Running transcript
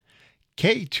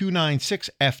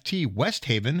K296FT West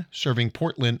Haven, serving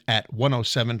Portland at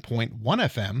 107.1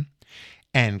 FM,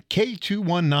 and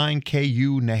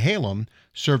K219KU Nehalem,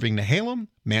 serving Nehalem,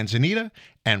 Manzanita,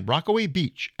 and Rockaway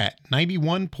Beach at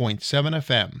 91.7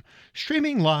 FM,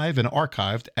 streaming live and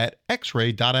archived at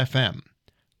xray.fm.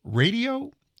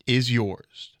 Radio is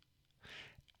yours.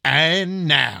 And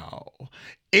now,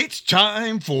 it's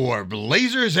time for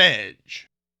Blazers Edge.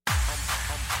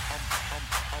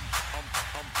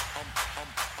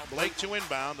 Blake to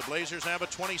inbound. The Blazers have a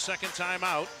 20-second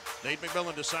timeout. Nate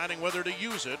McMillan deciding whether to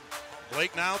use it.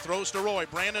 Blake now throws to Roy.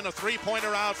 Brandon, a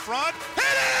three-pointer out front. Hit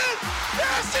it!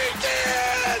 Yes, he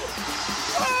did!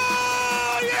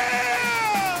 Oh,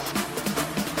 yeah!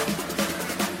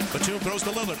 Batum throws to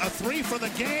Lillard. A three for the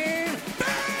game.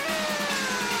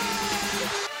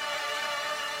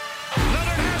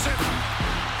 Lillard has it.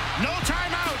 No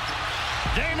timeout.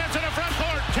 Dame into the front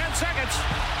court. 10 seconds.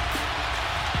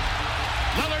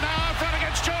 Lillard now out front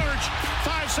against George.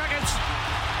 5 seconds.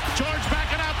 George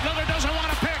backing up. Lillard doesn't want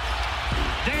to pick.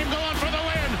 Dame going for the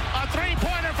win. A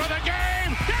three-pointer for the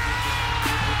game.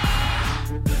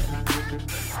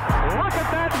 Look at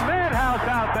that madhouse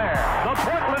out there. The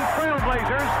Portland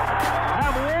Trailblazers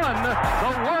have won the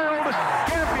World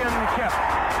Championship.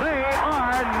 They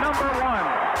are number one.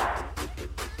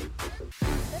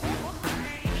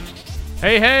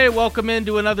 Hey, welcome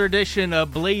into another edition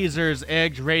of Blazers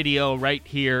Edge Radio right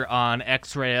here on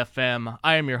X-Ray FM.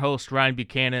 I am your host, Ryan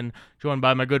Buchanan, joined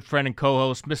by my good friend and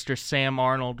co-host, Mr. Sam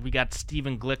Arnold. We got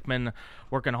Steven Glickman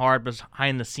working hard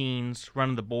behind the scenes,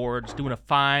 running the boards, doing a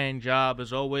fine job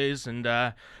as always.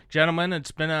 And, gentlemen, it's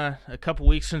been a couple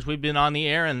weeks since we've been on the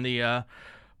air, and the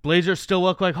Blazers still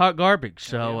look like hot garbage.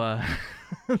 So,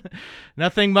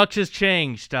 nothing much has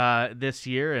changed this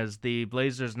year, as the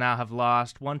Blazers now have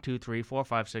lost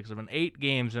 8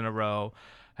 games in a row.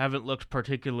 Haven't looked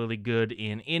particularly good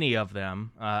in any of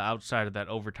them outside of that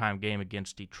overtime game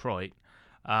against Detroit.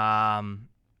 I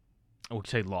would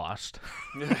say lost.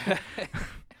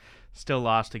 Still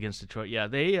lost against Detroit. Yeah,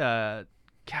 they,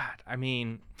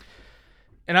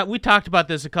 we talked about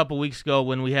this a couple weeks ago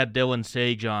when we had Dylan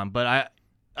Sage on, but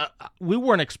we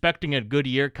weren't expecting a good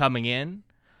year coming in,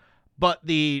 but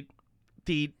the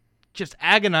just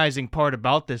agonizing part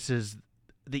about this is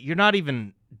that you're not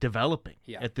even developing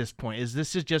at this point.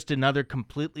 This is just another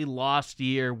completely lost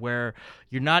year where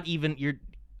you're not even your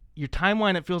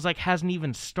timeline, it feels like, hasn't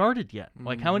even started yet.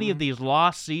 Like, how many of these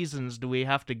lost seasons do we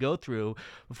have to go through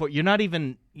before you're not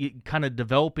even kind of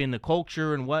developing the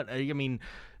culture and what? I mean,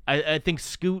 I think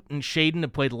Scoot and Shaden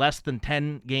have played less than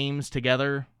 10 games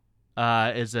together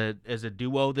as a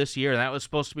duo this year, and that was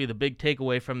supposed to be the big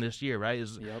takeaway from this year, right?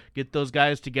 Get those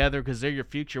guys together because they're your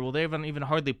future. Well, they haven't even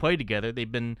hardly played together.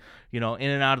 They've been, in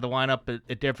and out of the lineup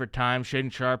at different times.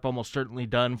 Shaden Sharp almost certainly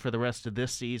done for the rest of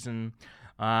this season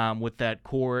with that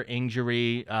core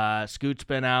injury. Scoot's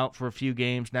been out for a few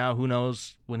games now. Who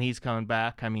knows when he's coming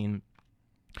back? Can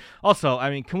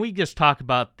we just talk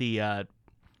about the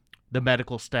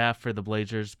medical staff for the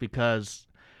Blazers, because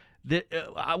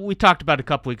we talked about it a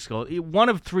couple weeks ago. One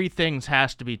of three things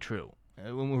has to be true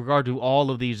in regard to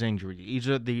all of these injuries.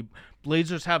 Either the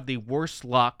Blazers have the worst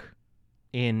luck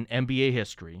in NBA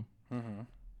history,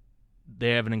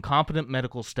 they have an incompetent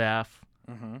medical staff,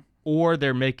 or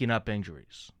they're making up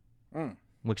injuries,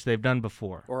 which they've done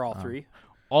before. Or all three.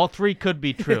 All three could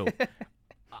be true.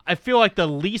 I feel like the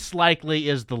least likely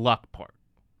is the luck part.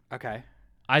 Okay.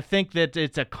 I think that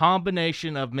it's a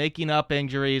combination of making up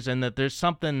injuries and that there's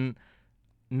something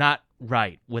not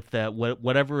right with that.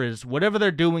 Whatever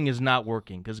they're doing is not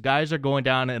working, because guys are going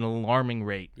down at an alarming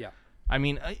rate. Yeah. I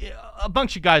mean, a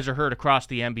bunch of guys are hurt across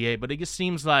the NBA, but it just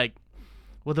seems like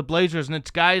with the Blazers, and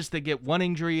it's guys that get one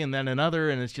injury and then another,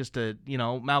 and it's just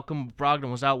Malcolm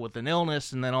Brogdon was out with an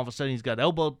illness, and then all of a sudden he's got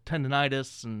elbow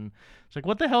tendonitis, and it's like,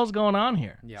 what the hell's going on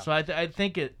here? Yeah. So I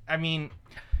think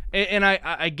and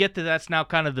I get that that's now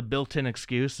kind of the built-in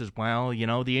excuse as well,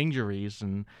 the injuries.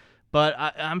 But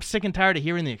I'm sick and tired of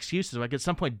hearing the excuses. Like, at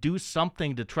some point, do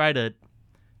something to try to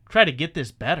get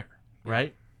this better,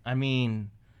 right? I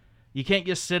mean, you can't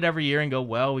just sit every year and go,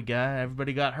 well,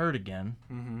 everybody got hurt again.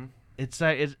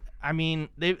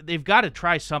 They've got to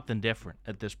try something different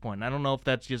at this point. I don't know if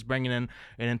that's just bringing in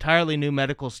an entirely new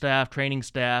medical staff, training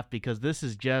staff, because this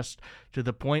is just to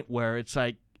the point where it's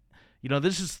like,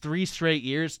 this is 3 straight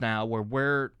years now where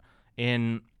we're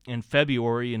in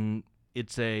February, and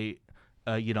it's a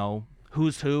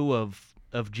who's who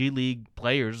of G League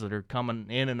players that are coming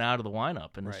in and out of the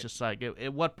lineup, and it's just like,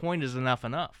 at what point is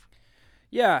enough?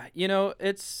 Yeah,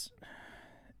 it's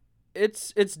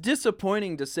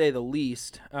disappointing to say the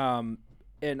least.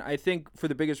 and I think for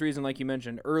the biggest reason, like you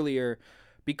mentioned earlier,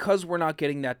 because we're not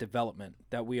getting that development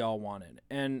that we all wanted.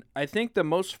 And I think the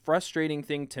most frustrating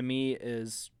thing to me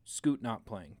is Scoot not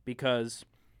playing, because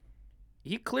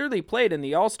he clearly played in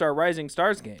the All-Star Rising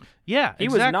Stars game. Yeah, he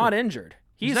was not injured.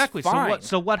 He's fine.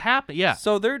 So what happened? Yeah.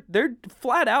 So they're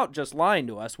flat out just lying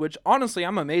to us, which honestly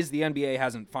I'm amazed the NBA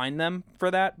hasn't fined them for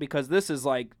that, because this is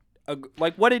like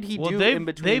what did he do in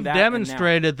between they've that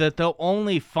demonstrated that they'll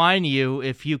only fine you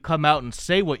if you come out and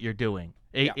say what you're doing,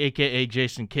 a.k.a.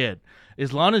 Jason Kidd.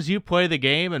 As long as you play the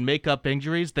game and make up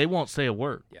injuries, they won't say a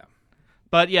word. Yeah.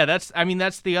 But yeah, that's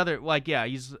the other,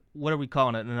 he's, what are we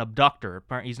calling it? An abductor.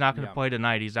 He's not going to play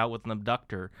tonight. He's out with an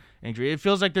abductor injury. It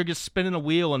feels like they're just spinning a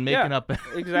wheel and making up.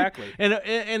 Exactly.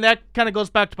 and that kind of goes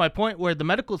back to my point where the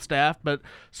medical staff,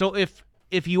 so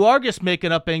if you are just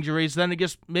making up injuries, then it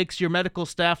just makes your medical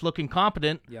staff look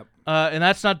incompetent. Yep. And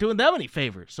that's not doing them any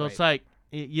favors. So It's like,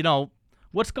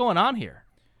 what's going on here?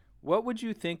 What would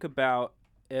you think about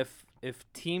if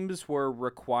teams were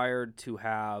required to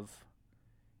have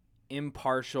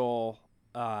impartial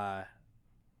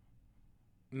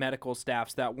medical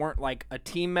staffs that weren't like a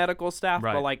team medical staff,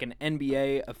 but like an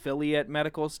NBA affiliate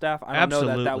medical staff? I don't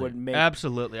know that would make...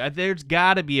 Absolutely. There's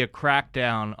got to be a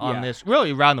crackdown on this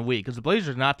really around the week, because the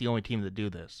Blazers are not the only team that do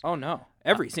this. Oh, no.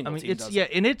 Every single team does it.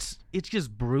 And it's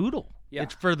just brutal. Yeah.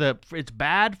 It's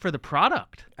bad for the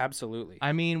product. Absolutely.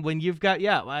 I mean, when you've got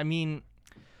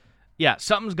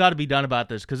something's got to be done about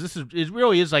this, because it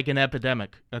really is like an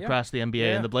epidemic across the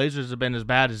NBA, and the Blazers have been as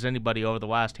bad as anybody over the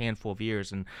last handful of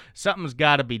years, and something's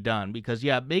got to be done, because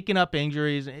making up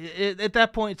injuries at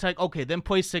that point, it's like, okay, then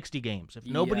play 60 games. If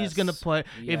nobody's going to play,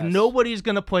 if nobody's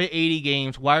going to play 80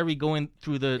 games, why are we going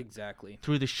through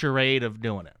the charade of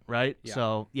doing it, right? Yeah.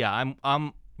 So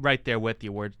I'm right there with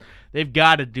you, where they've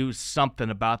got to do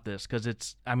something about this, because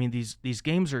these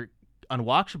games are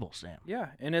unwatchable, Sam. Yeah,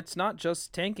 and it's not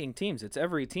just tanking teams. It's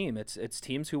every team. It's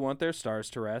teams who want their stars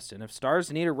to rest, and if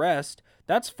stars need a rest,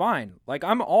 that's fine. Like,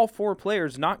 I'm all for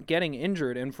players not getting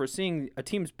injured and for seeing a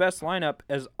team's best lineup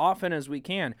as often as we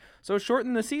can. So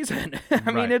shorten the season.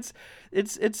 I mean,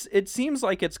 it seems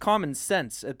like it's common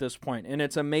sense at this point, and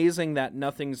it's amazing that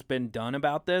nothing's been done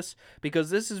about this,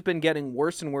 because this has been getting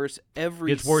worse and worse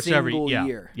every single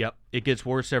year. Yep. It gets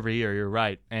worse every year. You're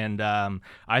right. And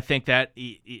I think that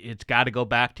it's got to go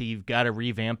back to, you've got to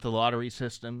revamp the lottery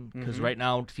system, because right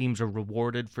now teams are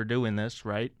rewarded for doing this,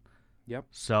 right? Yep.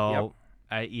 So,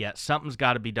 something's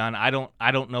got to be done. I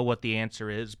don't know what the answer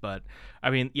is, but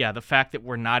the fact that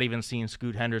we're not even seeing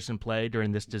Scoot Henderson play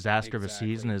during this disaster of a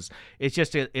season it's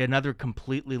just another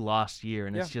completely lost year,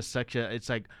 and it's just it's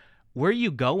like, where are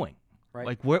you going? Right.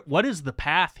 Like, what is the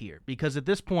path here? Because at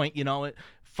this point,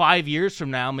 5 years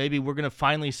from now, maybe we're going to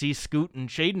finally see Scoot and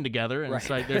Shaden together, and it's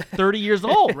like they're 30 years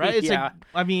old, right?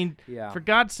 It's for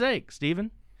God's sake,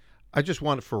 Steven. I just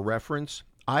want it for reference.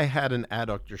 I had an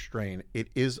adductor strain. It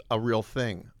is a real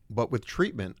thing. But with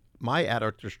treatment, my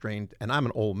adductor strain, and I'm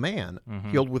an old man,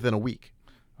 healed within a week.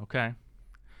 Okay.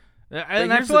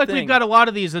 And I feel like we've got a lot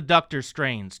of these adductor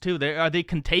strains, too. Are they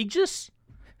contagious?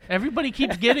 Everybody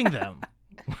keeps getting them.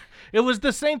 It was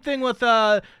the same thing with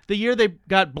the year they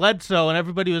got Bledsoe and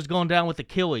everybody was going down with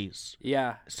Achilles.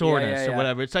 Soreness or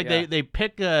whatever. It's like they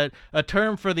pick a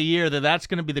term for the year that's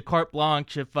going to be the carte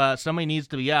blanche if somebody needs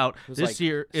to be out. This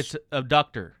year, it's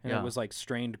abductor. And it was like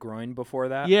strained groin before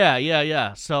that?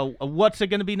 Yeah. So what's it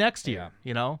going to be next year,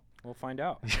 We'll find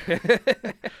out.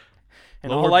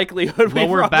 In all likelihood,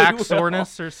 lower back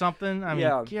soreness or something?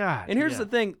 God. And here's the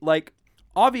thing, like,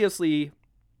 obviously...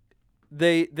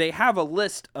 They have a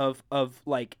list of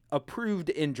like approved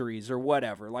injuries or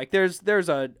whatever. Like there's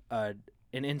an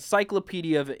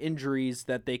encyclopedia of injuries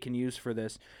that they can use for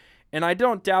this. And I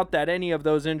don't doubt that any of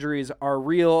those injuries are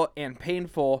real and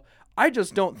painful. I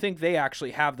just don't think they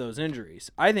actually have those injuries.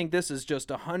 I think this is just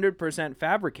 100%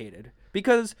 fabricated,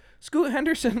 because Scoot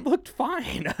Henderson looked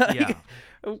fine.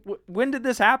 When did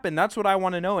this happen? That's what I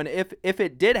want to know. And if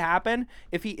it did happen,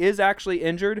 if he is actually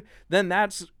injured, then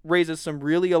that raises some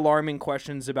really alarming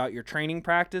questions about your training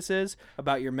practices,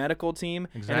 about your medical team,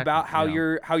 and about how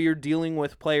you're dealing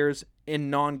with players in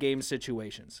non-game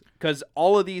situations. Because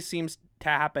all of these seems to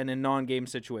happen in non-game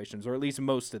situations, or at least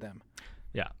most of them.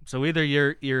 Yeah. So either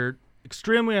you're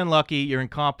extremely unlucky, you're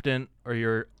incompetent, or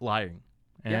you're lying.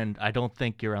 And I don't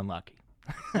think you're unlucky.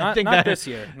 Not this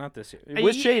year.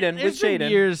 With Shaden.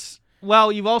 Years.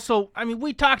 Well, you've also,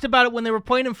 we talked about it when they were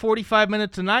playing him 45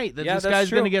 minutes a night, that this guy's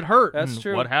going to get hurt. That's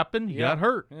true. What happened? He got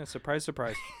hurt. Yeah, surprise.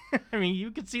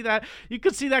 You could see that. You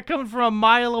could see that coming from a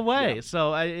mile away. Yeah.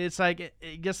 So it's like,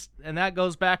 and that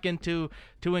goes back into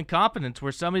incompetence,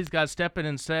 where somebody's got to step in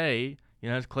and say,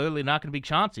 It's clearly not going to be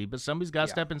Chauncey, but somebody's got to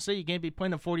step in and say you can't be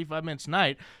playing 45 minutes a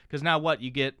night because now what?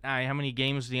 You get how many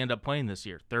games do you end up playing this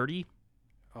year? 30?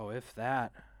 Oh, if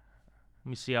that. Let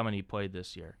me see how many he played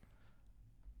this year.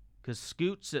 Because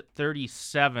Scoot's at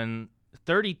 32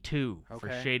 for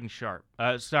Shaden Sharp.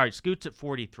 Scoot's at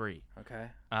 43. Okay.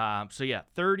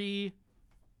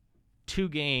 32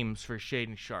 games for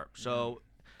Shaden Sharp. So,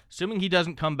 assuming he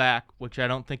doesn't come back, which I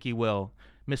don't think he will,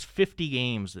 missed 50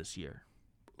 games this year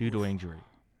due to injury.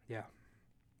 Yeah.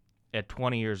 At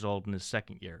 20 years old in his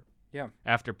second year. Yeah.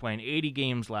 After playing 80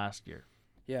 games last year.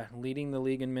 Yeah, leading the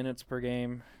league in minutes per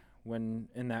game when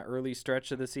in that early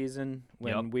stretch of the season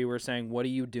when we were saying, what are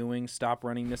you doing? Stop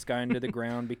running this guy into the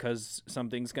ground because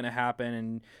something's going to happen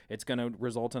and it's going to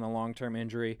result in a long-term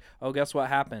injury. Oh, guess what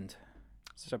happened?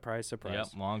 Surprise, surprise. Yep,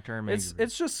 long-term injury.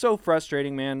 It's just so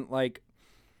frustrating, man. Like,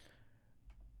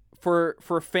 for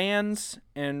fans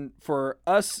and for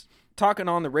us talking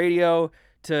on the radio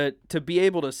to be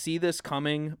able to see this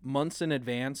coming months in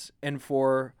advance and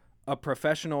for a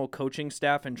professional coaching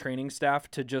staff and training staff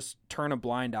to just turn a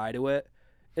blind eye to it,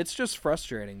 it's just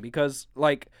frustrating because,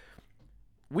 like,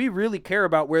 we really care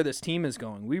about where this team is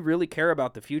going. We really care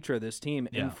about the future of this team.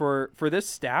 Yeah. And for this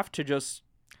staff to just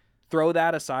throw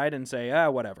that aside and say,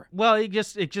 whatever. Well, it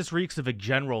just reeks of a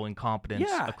general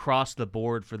incompetence across the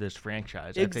board for this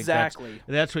franchise. Exactly. I think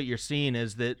that's what you're seeing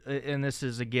is that, and this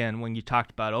is, again, when you talked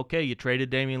about, okay, you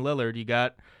traded Damian Lillard, you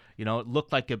got, it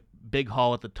looked like a big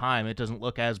haul at the time. It doesn't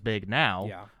look as big now.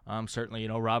 Yeah. Certainly,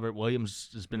 Robert Williams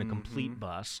has been a complete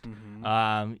bust.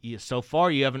 Mm-hmm. So far,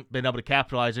 you haven't been able to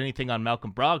capitalize anything on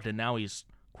Malcolm Brogdon. Now he's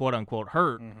quote unquote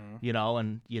hurt.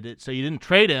 And you didn't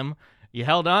trade him. You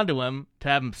held on to him to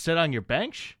have him sit on your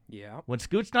bench. Yeah. When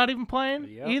Scoot's not even playing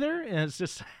either, and it's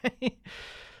just you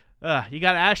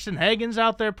got Ashton Higgins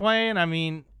out there playing. I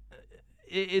mean,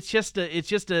 it's just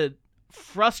a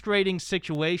frustrating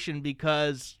situation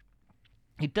because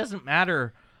it doesn't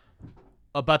matter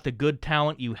about the good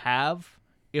talent you have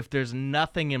if there's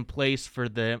nothing in place for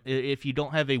them, if you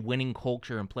don't have a winning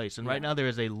culture in place. And right now there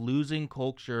is a losing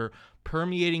culture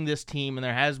permeating this team, and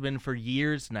there has been for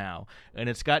years now. And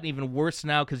it's gotten even worse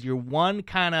now because your one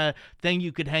kind of thing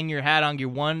you could hang your hat on, your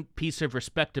one piece of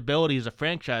respectability as a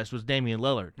franchise was Damian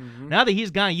Lillard. Now that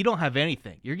he's gone, you don't have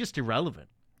anything. You're just irrelevant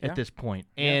at this point.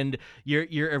 And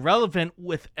you're irrelevant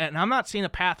with, and I'm not seeing a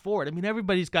path forward. I mean,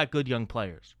 everybody's got good young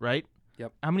players, right?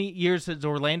 Yep. How many years has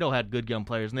Orlando had good young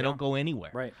players and they don't go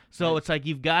anywhere? Right. So it's like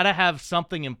you've got to have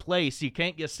something in place. You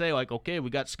can't just say like, okay,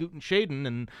 we got Scoot and Shaden,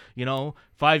 and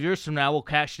 5 years from now we'll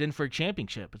cash it in for a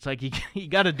championship. It's like you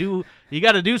got to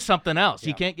do something else.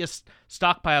 You can't just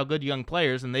stockpile good young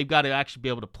players, and they've got to actually be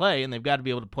able to play, and they've got to be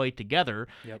able to play together.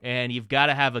 And you've got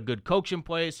to have a good coach in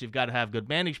place. You've got to have good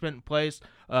management in place.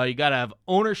 You got to have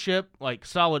ownership, like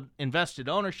solid invested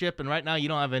ownership, and right now you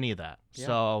don't have any of that.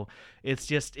 So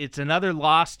it's another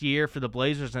lost year for the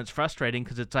Blazers, and it's frustrating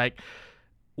because it's like,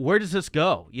 where does this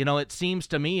go? It seems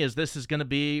to me as this is going to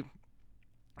be,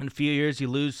 in a few years you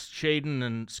lose Shaden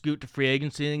and Scoot to free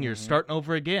agency and you're starting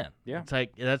over again. It's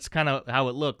like that's kind of how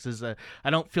it looks. I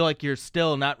don't feel like you're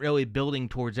still not really building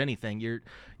towards anything.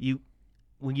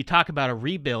 When you talk about a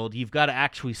rebuild, you've got to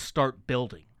actually start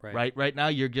building. Right now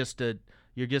you're just a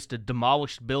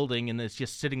demolished building, and it's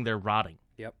just sitting there rotting.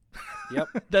 Yep.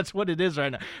 That's what it is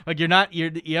right now. Like you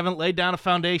haven't laid down a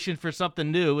foundation for something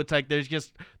new. It's like there's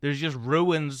just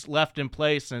ruins left in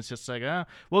place, and it's just like,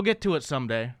 we'll get to it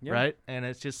someday, right? And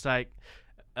it's just like,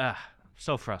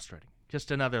 so frustrating.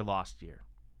 Just another lost year.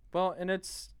 Well, and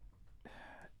it's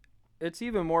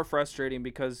even more frustrating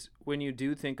because when you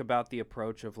do think about the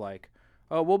approach of like,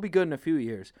 oh, we'll be good in a few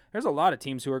years. There's a lot of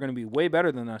teams who are going to be way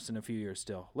better than us in a few years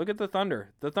still. Look at the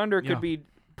Thunder. The Thunder could be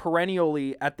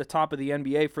perennially at the top of the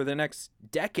NBA for the next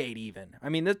decade even. I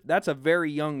mean, that's a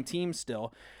very young team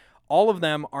still. All of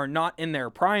them are not in their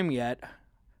prime yet,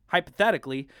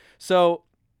 hypothetically. So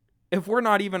if we're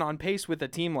not even on pace with a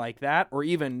team like that or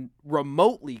even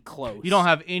remotely close. You don't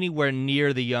have anywhere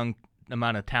near the young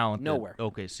amount of talent. Nowhere.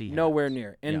 OKC has. Nowhere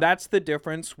near. And that's the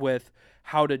difference with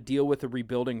how to deal with a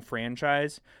rebuilding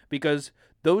franchise, because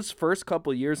those first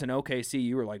couple years in OKC,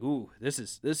 you were like, ooh, this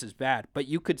is bad. But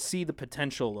you could see the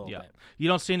potential a little bit. You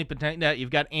don't see any potential. You've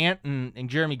got Ant and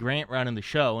Jeremy Grant running the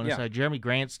show, and it's like Jeremy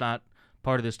Grant's not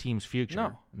part of this team's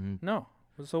future. No.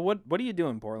 So what are you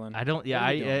doing, Portland? I don't. Yeah,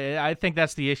 I think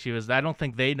that's the issue. Is I don't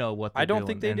think they know what they're doing. I don't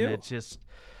think they do. It's just,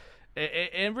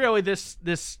 and really this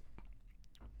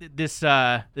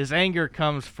anger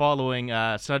comes following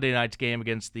Sunday night's game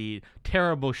against the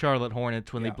terrible Charlotte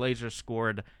Hornets when the Blazers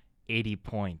scored 80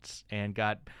 points and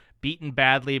got beaten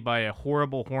badly by a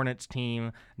horrible Hornets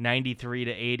team,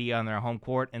 93-80 on their home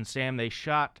court. And Sam, they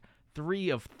shot 3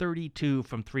 of 32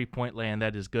 from three-point land.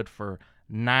 That is good for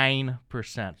 9%.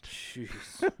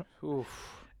 Jeez.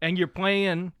 Oof. And you're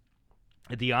playing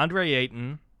DeAndre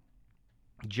Ayton,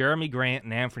 Jeremy Grant,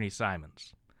 and Anthony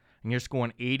Simons. And you're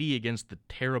scoring 80 against the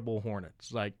terrible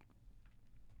Hornets.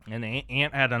 And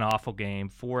Ant had an awful game,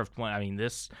 4 of 20. I mean,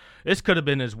 this could have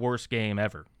been his worst game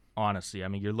ever, honestly. I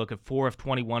mean, you're looking 4 of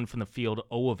 21 from the field,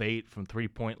 0 of 8 from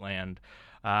three-point land.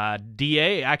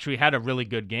 D.A. actually had a really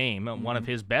good game, one of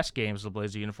his best games with the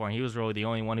Blazer uniform. He was really the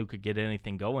only one who could get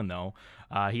anything going, though.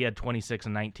 He had 26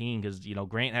 and 19 because,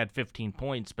 Grant had 15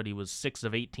 points, but he was 6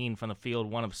 of 18 from the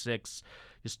field, 1 of 6,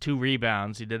 just 2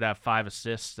 rebounds. He did have 5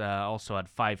 assists, also had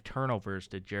 5 turnovers,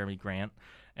 did Jeremy Grant.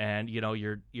 And,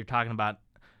 you're talking about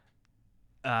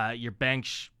your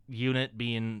bench unit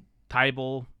being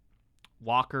Tybal,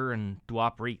 Walker, and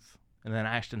Duop Reith, and then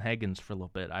Ashton Higgins for a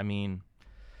little bit. I mean,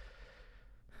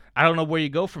 I don't know where you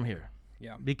go from here.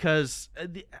 Yeah. Because,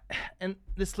 and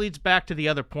this leads back to the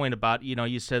other point about,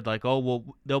 you said like, oh,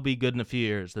 well, they'll be good in a few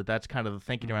years. That's kind of the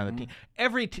thinking around the team.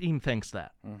 Every team thinks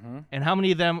that. And how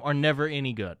many of them are never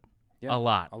any good? Yeah. A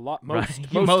lot.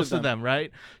 Most of them,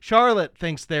 right? Charlotte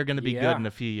thinks they're going to be Yeah. good in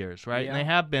a few years, right? Yeah. And they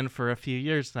have been for a few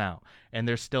years now, and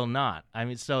they're still not. I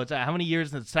mean, so it's how many years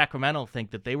did Sacramento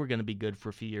think that they were going to be good for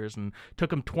a few years, and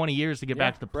took them 20 years to get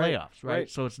back to the right, playoffs, right? right.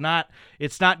 So it's not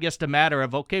just a matter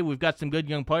of, okay, we've got some good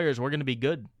young players, we're going to be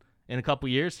good in a couple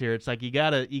years here. It's like you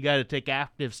gotta take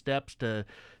active steps to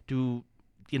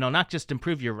not just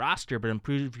improve your roster, but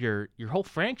improve your whole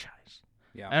franchise.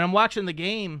 Yeah. And I'm watching the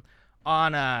game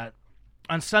on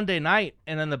Sunday night,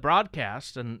 and in the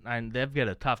broadcast, and they've got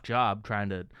a tough job trying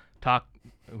to talk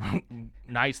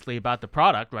nicely about the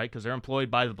product, right? Because they're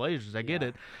employed by the Blazers. I get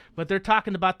it. But they're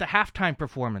talking about the halftime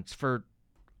performance for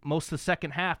most of the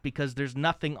second half because there's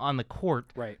nothing on the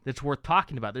court that's worth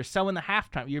talking about. They're selling the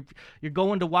halftime. You're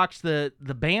going to watch the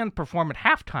band perform at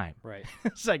halftime. Right.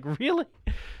 It's like, really?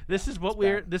 This is what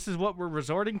we're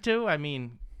resorting to? I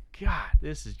mean, God,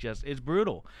 it's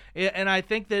brutal. And I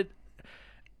think that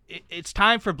it's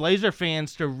time for Blazer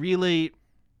fans to really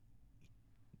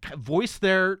voice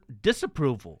their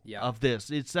disapproval of this.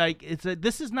 It's like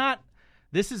this is not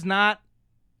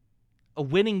a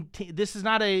winning team. This is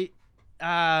not a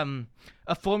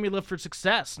formula for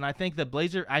success. And I think the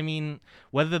Blazer, I mean,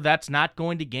 whether that's not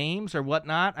going to games or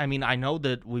whatnot, I mean, I know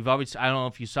that I don't know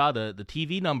if you saw the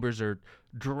TV numbers are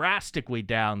drastically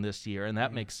down this year, and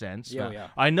that makes sense. Yeah.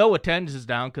 I know attendance is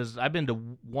down because I've been to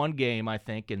one game, I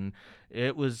think, and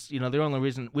it was, the only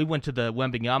reason we went to the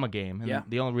Wembanyama game, and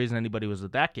the only reason anybody was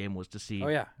at that game was to see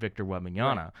Victor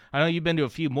Wembanyama. Right. I know you've been to a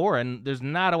few more, and there's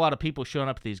not a lot of people showing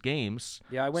up at these games.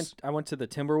 Yeah, I went to the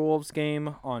Timberwolves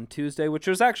game on Tuesday, which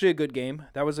was actually a good game.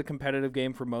 That was a competitive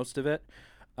game for most of it,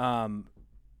 and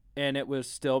it was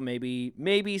still maybe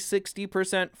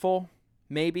 60% full,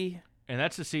 maybe. And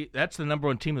that's the number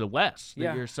one team of the West.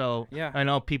 Yeah. I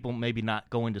know people maybe not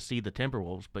going to see the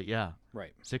Timberwolves, but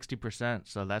right, 60%.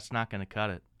 So that's not going to cut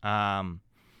it.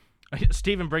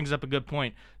 Steven brings up a good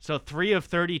point. So 3 of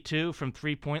 32 from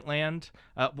three-point land.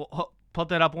 Pull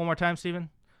that up one more time, Steven.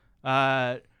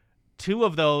 2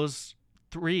 of those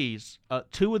threes,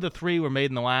 2 of the 3 were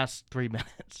made in the last 3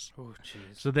 minutes. Oh,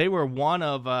 jeez. So they were one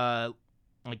of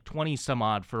like 20 some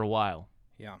odd for a while.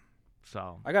 Yeah.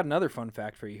 So I got another fun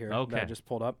fact for you here that I just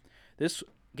pulled up. This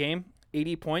game,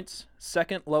 80 points,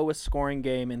 second lowest scoring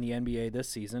game in the NBA this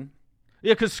season.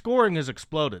 Yeah, because scoring has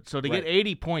exploded. So to get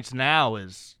 80 points now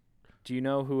is... Do you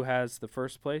know who has the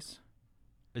first place?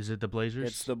 Is it the Blazers?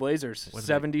 It's the Blazers.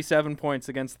 77 points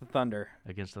against the Thunder.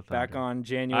 Back on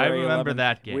January 11th. I remember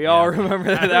that game. We all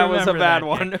remember that. That was a bad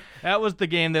one. That was the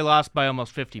game they lost by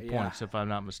almost 50 points, if I'm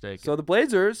not mistaken. So the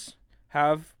Blazers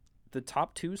have the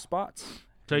top 2 spots.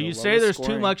 So you say there's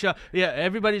too much.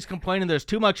 Everybody's complaining there's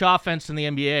too much offense in the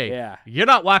NBA. Yeah. You're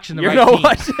not watching the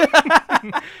right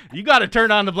team. You got to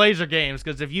turn on the Blazer games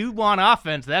because if you want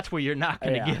offense, that's where you're not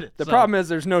going to get it. The problem is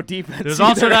there's no defense. There's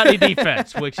also not any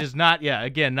defense, which is not,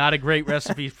 not a great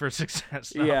recipe for success.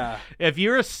 So yeah. If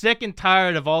you're sick and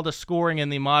tired of all the scoring in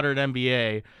the modern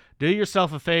NBA, do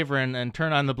yourself a favor and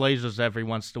turn on the Blazers every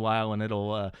once in a while, and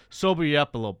it'll sober you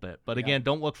up a little bit. But again,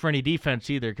 don't look for any defense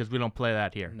either because we don't play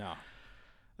that here. No.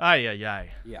 Yeah.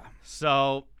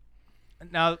 So,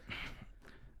 now,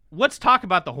 let's talk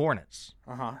about the Hornets.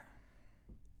 Uh-huh.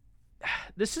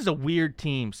 This is a weird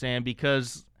team, Sam,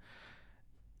 because,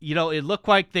 it looked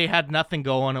like they had nothing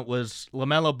going. It was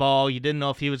LaMelo Ball. You didn't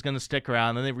know if he was going to stick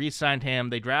around. Then they re-signed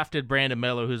him. They drafted Brandon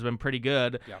Miller, who's been pretty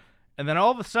good. Yeah. And then all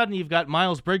of a sudden, you've got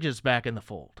Miles Bridges back in the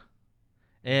fold.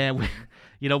 And,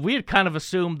 we had kind of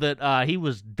assumed that he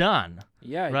was done.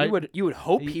 Yeah, right? you would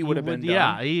hope he would have been done.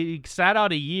 Yeah, he sat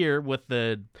out a year with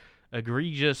the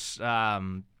egregious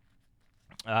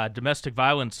domestic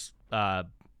violence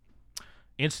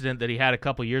incident that he had a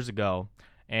couple years ago,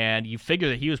 and you figure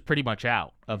that he was pretty much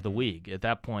out of the league at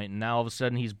that point, and now all of a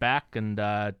sudden he's back, and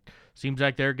seems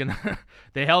like they're gonna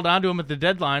they held on to him at the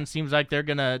deadline. Seems like they're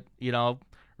gonna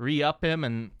re-up him,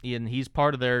 and he's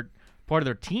part of their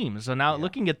team. So now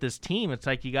looking at this team, it's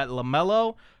like you got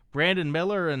LaMelo, Brandon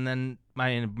Miller, and then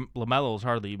LaMelo's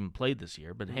hardly even played this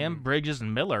year, but him, Bridges,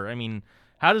 and Miller. I mean,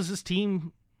 how does this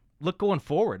team look going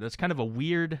forward? That's kind of a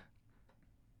weird.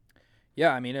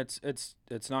 Yeah, I mean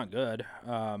it's not good.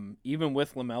 Even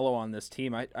with LaMelo on this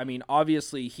team, I mean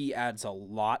obviously he adds a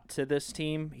lot to this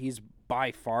team. He's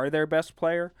by far their best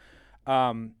player.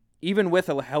 Even with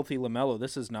a healthy LaMelo,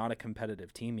 this is not a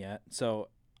competitive team yet. So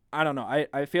I don't know.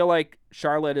 I feel like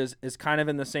Charlotte is kind of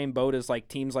in the same boat as like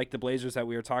teams like the Blazers that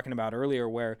we were talking about earlier,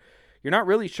 where you're not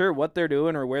really sure what they're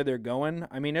doing or where they're going.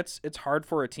 I mean, it's hard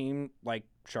for a team like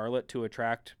Charlotte to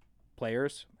attract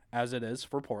players, as it is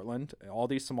for Portland, all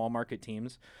these small market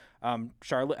teams.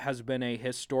 Charlotte has been a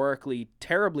historically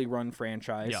terribly run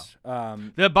franchise.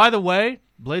 Yeah. By the way,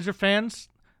 Blazer fans,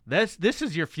 this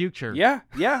is your future. Yeah,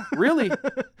 really.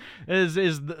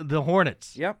 is the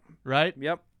Hornets. Yep. Right?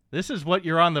 Yep. This is what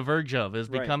you're on the verge of, is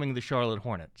becoming the Charlotte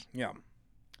Hornets. Yeah.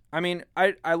 I mean,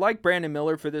 I like Brandon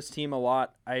Miller for this team a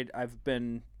lot.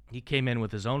 He came in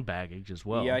with his own baggage as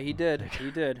well. Yeah, he did.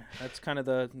 That's kind of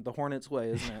the Hornets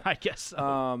way, isn't it? I guess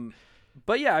so.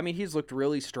 But yeah, I mean, he's looked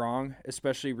really strong,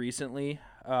 especially recently.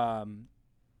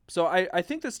 So I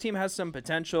think this team has some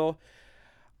potential.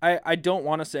 I don't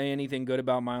want to say anything good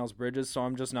about Miles Bridges, so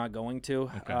I'm just not going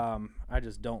to. Okay. I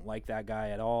just don't like that guy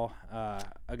at all.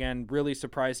 Again, really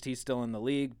surprised he's still in the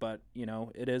league, but,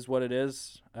 it is what it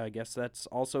is. I guess that's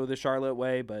also the Charlotte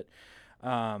way, but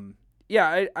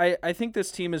yeah, I think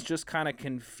this team is just kind of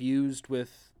confused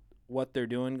with what they're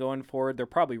doing going forward. They're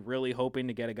probably really hoping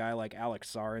to get a guy like Alex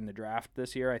Sarr in the draft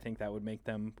this year. I think that would make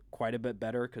them quite a bit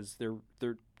better because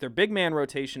their big man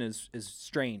rotation is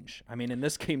strange. I mean, in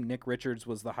this game, Nick Richards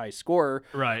was the high scorer,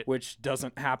 right, which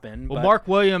doesn't happen. Well, Mark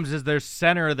Williams is their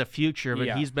center of the future, but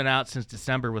Yeah. he's been out since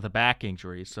December with a back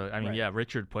injury. So, I mean, Right. yeah,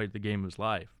 Richard played the game of his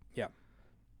life. Yeah.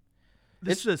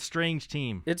 This is a strange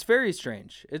team. It's very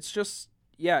strange. It's just,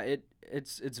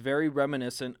 it's very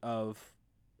reminiscent of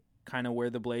kind of where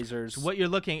the Blazers. So what you're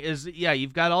looking is,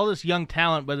 you've got all this young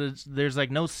talent, but there's like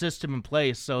no system in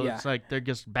place. So Yeah. it's like they're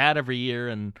just bad every year,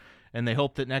 and they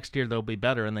hope that next year they'll be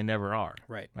better, and they never are.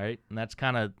 Right. And that's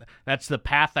the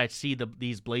path I see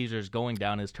these Blazers going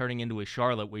down, is turning into a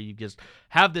Charlotte where you just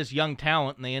have this young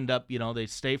talent, and they end up, they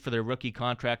stay for their rookie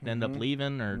contract and end up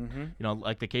leaving, or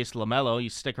like the case of LaMelo, you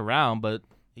stick around, but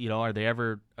are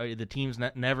the teams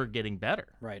never getting better?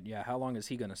 Right. Yeah. How long is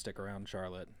he going to stick around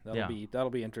Charlotte? That'll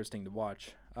be interesting to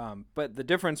watch. But the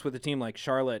difference with a team like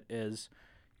Charlotte is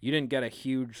you didn't get a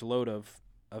huge load of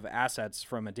assets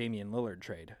from a Damian Lillard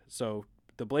trade. So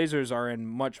the Blazers are in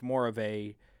much more of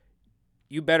a,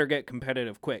 you better get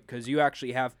competitive quick because you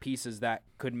actually have pieces that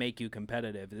could make you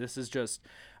competitive. This is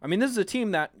a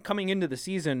team that coming into the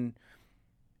season,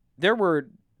 there were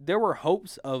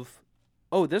hopes of,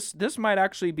 this might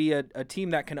actually be a team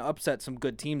that can upset some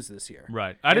good teams this year.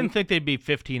 Right. I didn't think they'd be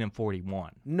 15-41.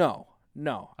 No.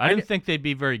 I didn't think they'd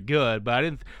be very good, but I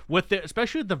didn't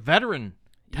especially with the veteran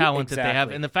talent that they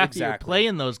have, and the fact that you're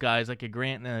playing those guys like a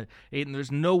Grant and a Ayton,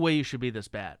 there's no way you should be this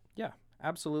bad. Yeah,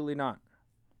 absolutely not.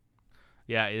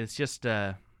 Yeah, it's just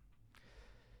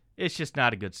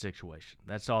not a good situation.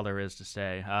 That's all there is to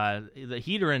say. The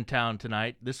Heat are in town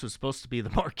tonight. This was supposed to be the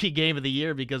marquee game of the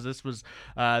year because this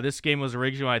game was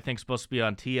originally, I think, supposed to be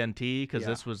on TNT because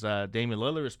this was Damian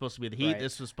Lillard was supposed to be the Heat. Right.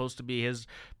 This was supposed to be his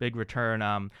big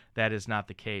return. That is not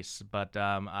the case. But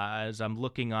as I'm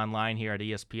looking online here at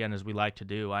ESPN, as we like to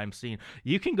do, I'm seeing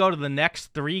you can go to the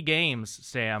next 3 games,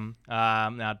 Sam.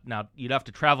 Now you'd have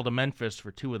to travel to Memphis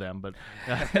for 2 of them, but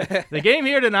the game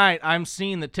here tonight, I'm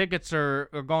seeing the tickets are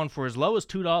going for as low as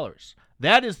 $2.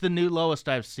 That is the new lowest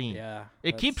I've seen. Yeah,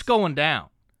 it keeps going down.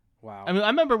 Wow. I mean, I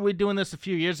remember we doing this a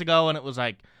few years ago, and it was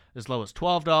like as low as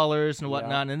 $12 and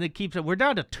whatnot, and it keeps. We're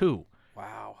down to $2.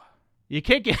 Wow. You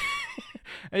can't get.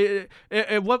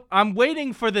 I'm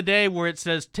waiting for the day where it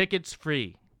says tickets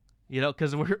free.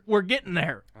 Because we're getting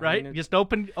there, right? Just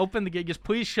open the gate. Just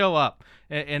please show up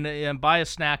and buy a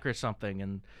snack or something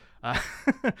and.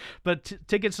 But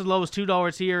tickets as low as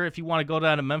 $2 here. If you want to go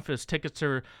down to Memphis, tickets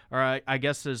are I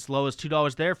guess as low as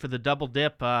 $2 there for the double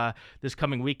dip this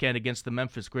coming weekend against the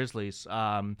Memphis Grizzlies,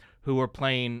 who are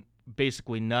playing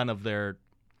basically none of their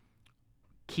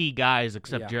key guys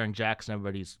except Jaren Jackson.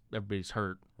 Everybody's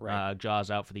hurt. Right. Jaws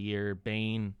out for the year.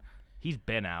 Bane he's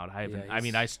been out. I haven't. Yeah, I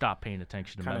mean, I stopped paying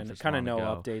attention to Memphis. Kind of long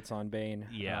no ago. updates on Bane.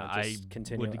 Yeah, just I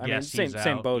continue. would I guess mean, he's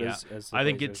same out. boat Yeah. as the I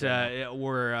think Blazers it's right now.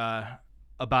 we're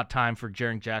about time for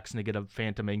Jaren Jackson to get a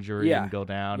phantom injury and go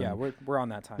down. Yeah, and we're on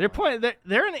that time.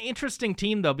 They're an interesting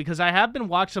team though, because I have been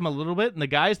watching them a little bit, and the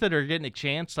guys that are getting a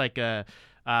chance, like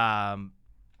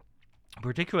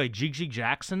particularly Gigi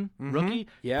Jackson, rookie,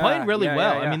 playing really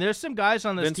well. Yeah. I mean, there's some guys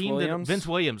on this Vince team Williams. Vince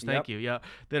Williams, thank you,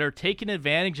 that are taking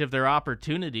advantage of their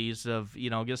opportunities of,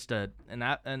 just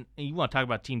and you want to talk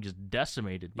about a team just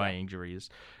decimated by injuries.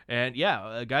 And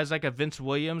guys like a Vince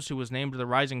Williams, who was named to the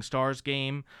Rising Stars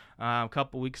game a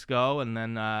couple weeks ago, and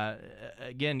then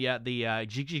the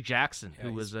Gigi Jackson,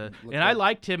 who was I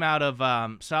liked him out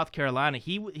of South Carolina.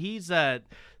 He's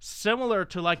similar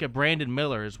to like a Brandon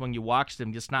Miller is when you watched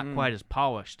him, just not quite as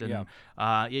polished. And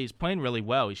he's playing really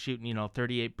well. He's shooting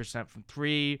 38% from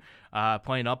three,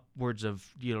 playing upwards of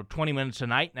 20 minutes a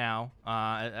night now.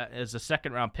 As a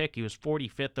second round pick, he was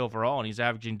 45th overall, and he's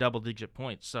averaging double-digit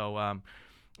points. So.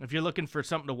 If you're looking for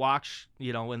something to watch,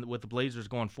 with the Blazers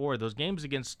going forward, those games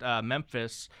against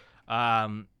Memphis,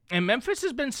 and Memphis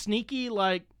has been sneaky,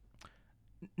 like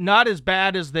not as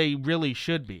bad as they really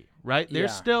should be, right? They're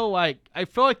still I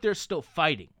feel like they're still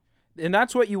fighting, and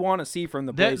that's what you want to see from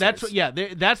the Blazers.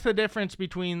 That's the difference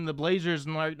between the Blazers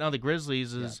and right now the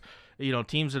Grizzlies is.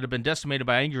 Teams that have been decimated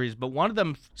by injuries, but one of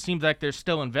them seems like they're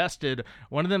still invested.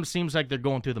 One of them seems like they're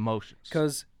going through the motions.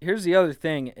 Because here's the other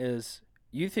thing is.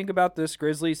 You think about this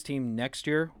Grizzlies team next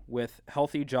year with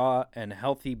healthy Jaw and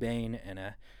healthy Bane and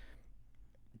a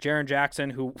Jaren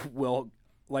Jackson who will,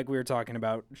 like we were talking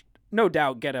about, no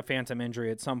doubt get a phantom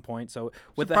injury at some point. So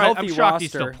with a healthy I'm shocked roster, he's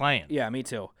still playing. Yeah, me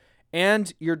too.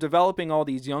 And you're developing all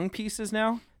these young pieces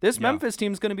now. This Memphis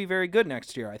team is going to be very good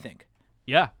next year, I think.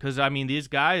 Yeah, because I mean these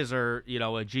guys are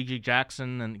a Gigi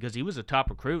Jackson, and because he was a top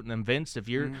recruit, and then Vince. If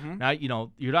you're now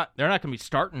they're not going to be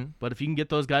starting, but if you can get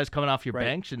those guys coming off your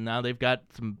bench, and now they've got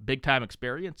some big time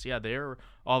experience, they're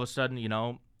all of a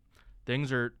sudden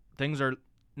things are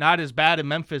not as bad in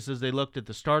Memphis as they looked at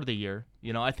the start of the year.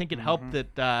 I think it helped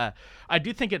that I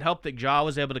do think it helped that Ja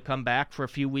was able to come back for a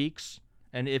few weeks,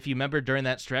 and if you remember during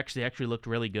that stretch, they actually looked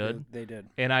really good. They did,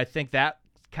 and I think that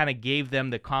kind of gave them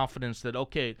the confidence that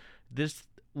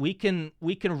we can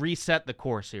reset the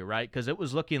course here, right? Because it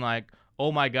was looking like,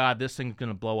 oh my God, this thing's going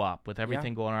to blow up with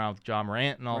everything going around with Ja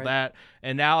Morant and all that.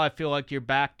 And now I feel like you're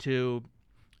back to,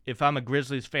 if I'm a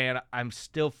Grizzlies fan, I'm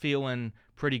still feeling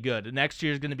pretty good. Next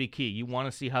year is going to be key. You want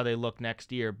to see how they look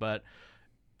next year, but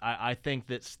I think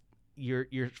that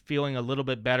you're feeling a little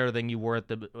bit better than you were at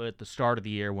the start of the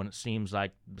year when it seems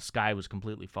like the sky was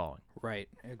completely falling. Right,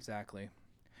 exactly.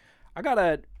 I got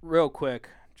to real quick.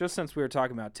 Just since we were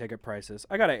talking about ticket prices,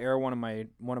 I got to air one of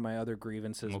my other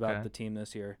grievances about the team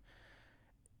this year.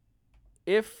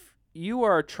 If you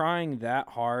are trying that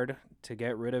hard to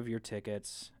get rid of your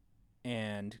tickets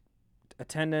and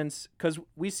attendance, because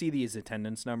we see these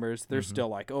attendance numbers, they're still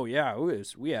like, oh yeah,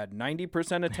 we had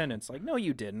 90% attendance. Like, no,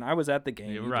 you didn't. I was at the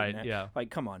game. Right? Yeah.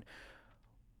 Like, come on.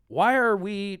 Why are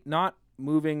we not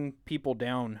moving people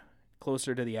down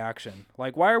closer to the action?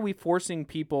 Like, why are we forcing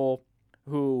people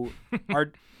who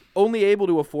are only able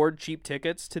to afford cheap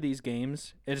tickets to these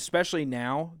games, and especially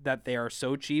now that they are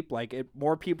so cheap,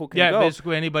 more people can go. Yeah,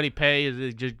 basically anybody pay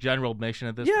is just general admission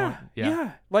at this point.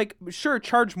 Yeah. Like, sure,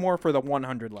 charge more for the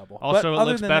 100 level. Also, but it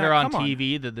looks better on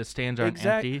TV that the stands aren't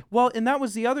empty. Well, and that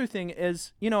was the other thing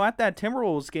is, at that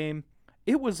Timberwolves game,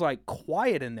 it was like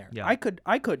quiet in there. Yeah. I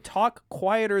could talk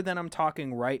quieter than I'm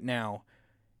talking right now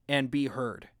and be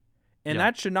heard. And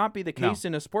that should not be the case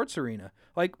in a sports arena.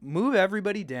 Like, move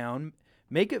everybody down,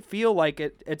 make it feel like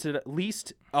it's at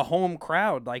least a home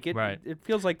crowd. Like, it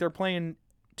feels like they're playing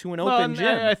to an open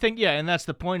gym. I think, and that's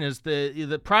the point is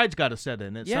the pride's got to set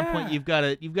in. At some point, you've got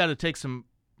to take some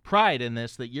pride in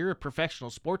this, that you're a professional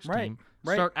sports team.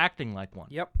 Start acting like one.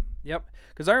 Yep.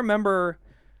 Because I remember,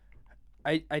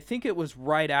 I think it was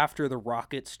right after the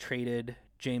Rockets traded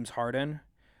James Harden.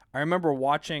 I remember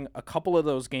watching a couple of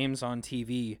those games on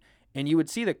TV, and you would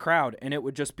see the crowd, and it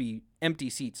would just be empty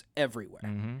seats everywhere.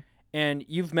 Mm-hmm. And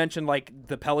you've mentioned, like,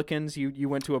 the Pelicans. You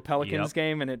went to a Pelicans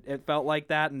game, and it felt like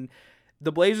that. And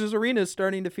the Blazers arena is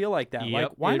starting to feel like that. Yep,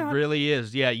 like, why not? It really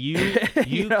is. Yeah,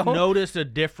 you've noticed a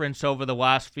difference over the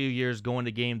last few years going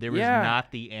to game. There is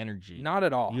not the energy. Not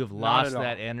at all. You've lost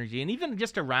that energy. And even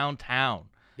just around town,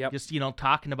 just,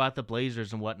 talking about the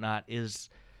Blazers and whatnot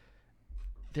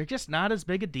they're just not as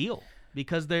big a deal.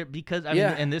 Because I mean,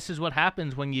 and this is what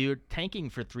happens when you're tanking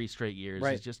for 3 straight years.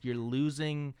 Right. It's just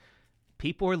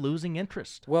people are losing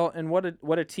interest. Well, and what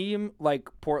a team like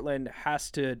Portland has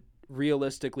to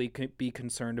realistically be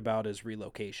concerned about is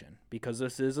relocation, because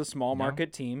this is a small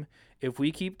market team. If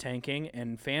we keep tanking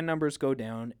and fan numbers go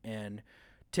down and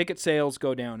ticket sales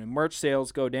go down and merch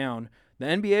sales go down, the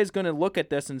NBA is going to look at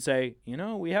this and say,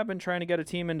 we have been trying to get a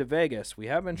team into Vegas. We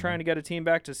have been trying to get a team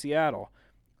back to Seattle.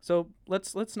 So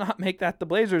let's not make that the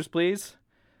Blazers, please.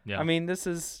 Yeah. I mean,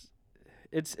 it's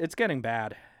getting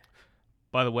bad.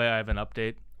 By the way, I have an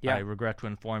update. Yeah. I regret to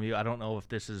inform you. I don't know if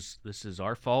this is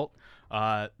our fault.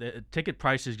 The ticket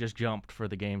prices just jumped for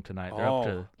the game tonight.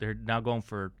 They're now going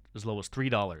for as low as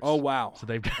 $3. Oh wow! So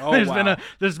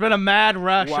there's been a mad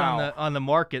rush on the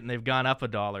market, and they've gone up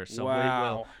 $1.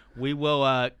 So we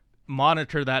will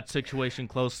monitor that situation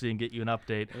closely and get you an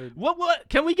update. What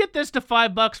can we get this to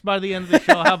 $5 by the end of the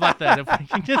show? How about that? If we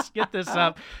can just get this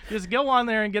up, just go on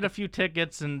there and get a few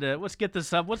tickets, and let's get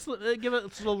this up. Give it a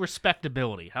little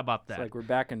respectability. How about that? It's like we're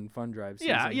back in fun drive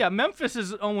season. Yeah. Memphis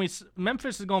is going for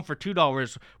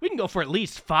 $2. We can go for at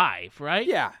least $5, right?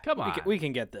 Yeah, come on. We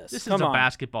can get this. This is a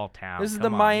basketball town. This is the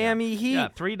Miami Heat. Yeah,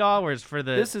 $3 for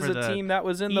the. This is a team that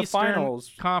was in the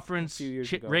finals conference, a few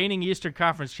years ago. Reigning Eastern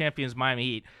Conference champions Miami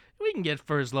Heat. We can get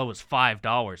for as low as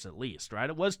 $5 at least, right?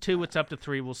 It was $2, it's up to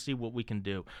 $3. We'll see what we can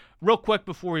do. Real quick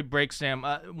before we break, Sam,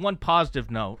 one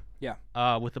positive note. Yeah.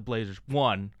 With the Blazers.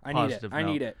 I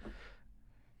need it.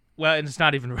 Well, and it's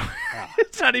not even.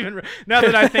 It's not even. Now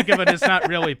that I think of it, it's not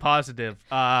really positive.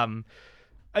 The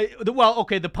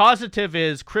positive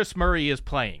is Chris Murray is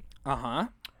playing.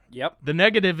 Yep. The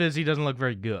negative is he doesn't look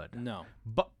very good. No.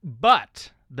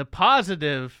 But. The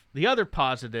other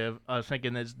positive, I was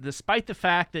thinking, is despite the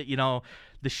fact that,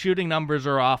 the shooting numbers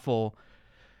are awful,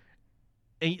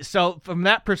 so from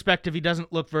that perspective, he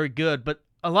doesn't look very good, but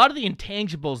a lot of the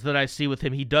intangibles that I see with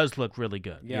him, he does look really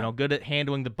good. Yeah. Good at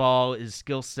handling the ball, his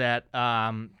skill set,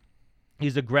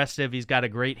 he's aggressive, he's got a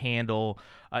great handle,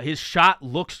 his shot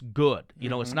looks good.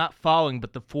 It's not falling,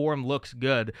 but the form looks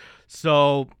good.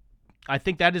 So I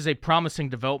think that is a promising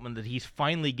development that he's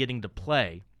finally getting to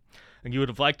play. And you would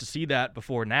have liked to see that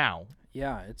before now.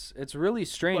 Yeah, it's really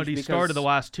strange. But he started the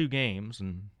last 2 games,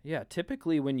 and yeah,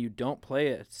 typically when you don't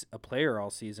play a player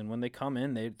all season, when they come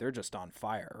in, they're just on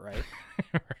fire, right?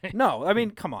 Right. No, I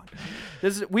mean, come on.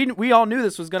 We all knew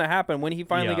this was going to happen when he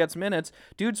finally gets minutes.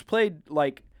 Dude's played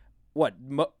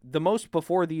the most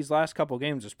before these last couple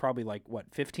games is probably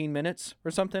 15 minutes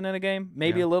or something in a game,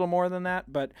 maybe a little more than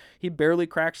that, but he barely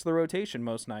cracks the rotation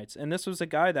most nights. And this was a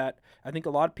guy that I think a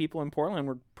lot of people in Portland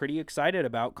were pretty excited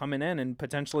about coming in and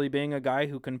potentially being a guy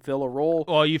who can fill a role.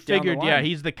 Well, you figured,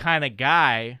 he's the kind of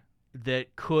guy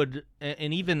that could,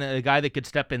 and even a guy that could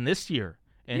step in this year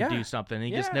and do something. And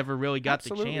he just never really got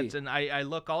the chance. And I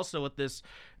look also at this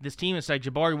team. It's like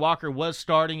Jabari Walker was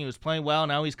starting. He was playing well.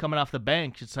 Now he's coming off the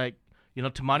bench. It's like,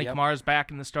 Tamani Kamara's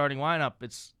back in the starting lineup.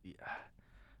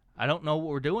 I don't know what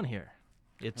we're doing here.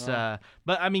 But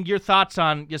I mean, your thoughts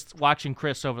on just watching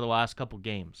Chris over the last couple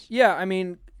games? Yeah, I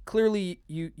mean, clearly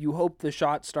you hope the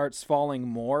shot starts falling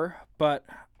more, but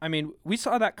I mean, we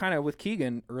saw that kind of with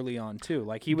Keegan early on too.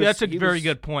 That's a very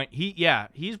good point.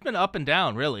 He's been up and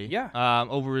down really. Yeah.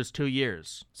 Over his 2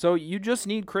 years. So you just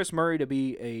need Chris Murray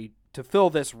to fill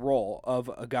this role of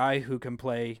a guy who can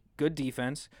play good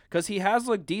defense, because he has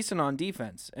looked decent on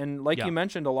defense. And you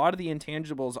mentioned, a lot of the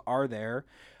intangibles are there.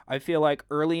 I feel like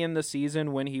early in the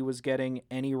season when he was getting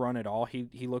any run at all,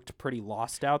 he looked pretty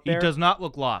lost out there. He does not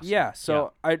look lost. Yeah,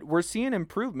 so we're seeing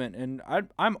improvement, and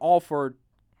I'm all for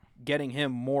getting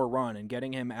him more run and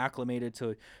getting him acclimated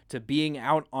to being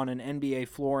out on an NBA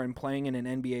floor and playing in an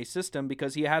NBA system,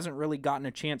 because he hasn't really gotten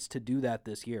a chance to do that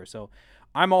this year. So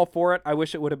I'm all for it. I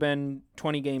wish it would have been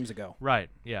 20 games ago. Right.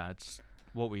 Yeah. It's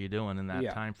what were you doing in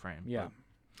that time frame? Yeah. All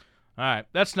right.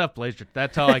 That's enough Blazers.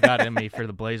 That's all I got in me for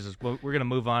the Blazers. We're going to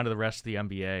move on to the rest of the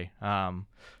NBA.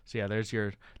 So yeah, there's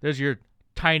your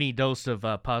tiny dose of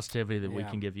positivity that we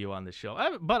can give you on this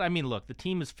show. But I mean, look, the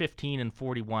team is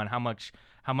 15-41. How much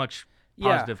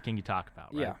positive can you talk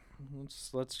about? Right? Yeah.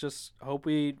 Let's just hope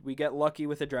we get lucky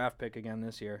with a draft pick again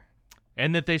this year,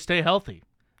 and that they stay healthy.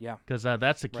 Yeah, because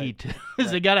that's the key too. Is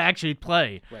they got to actually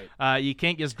play. Right. You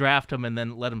can't just draft them and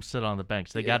then let them sit on the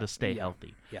bench. They got to stay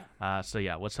healthy. Yeah. So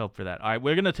let's hope for that. All right,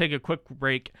 we're gonna take a quick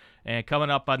break, and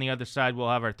coming up on the other side, we'll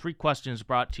have our 3 questions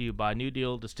brought to you by New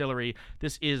Deal Distillery.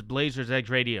 This is Blazers Edge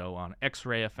Radio on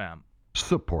X-Ray FM.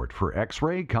 Support for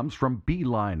X-Ray comes from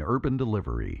Beeline Urban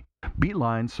Delivery.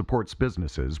 Beeline supports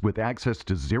businesses with access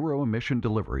to zero-emission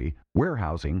delivery,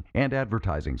 warehousing, and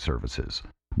advertising services.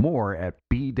 More at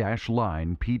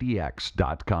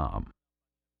b-linepdx.com.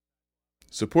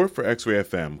 Support for X-Ray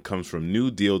FM comes from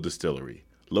New Deal Distillery,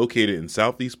 located in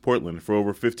Southeast Portland for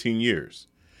over 15 years.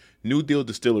 New Deal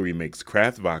Distillery makes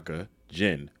craft vodka,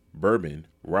 gin, bourbon,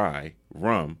 rye,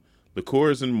 rum,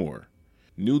 liqueurs, and more.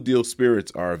 New Deal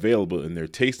spirits are available in their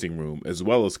tasting room as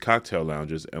well as cocktail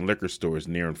lounges and liquor stores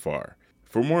near and far.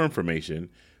 For more information,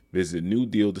 visit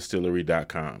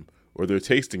newdealdistillery.com or their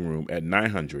tasting room at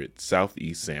 900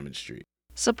 Southeast Salmon Street.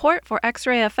 Support for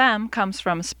X-Ray FM comes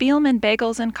from Spielman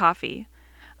Bagels and Coffee.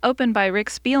 Opened by Rick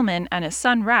Spielman and his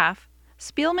son Raph,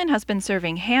 Spielman has been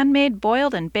serving handmade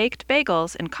boiled and baked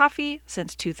bagels and coffee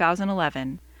since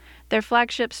 2011. Their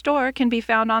flagship store can be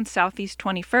found on Southeast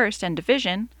 21st and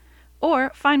Division,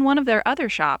 or find one of their other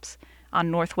shops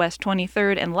on Northwest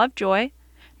 23rd and Lovejoy,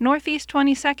 Northeast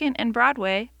 22nd and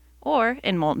Broadway, or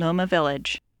in Multnomah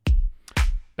Village.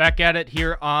 Back at it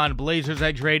here on Blazers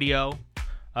Edge Radio.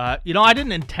 I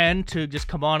didn't intend to just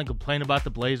come on and complain about the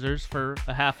Blazers for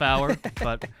a half hour,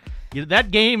 but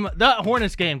that game, the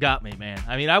Hornets game got me, man.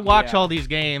 I mean, I watch all these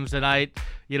games, and I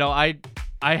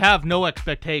have no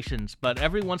expectations, but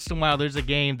every once in a while there's a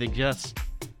game that just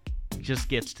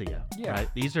gets to you. Yeah. Right?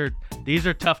 These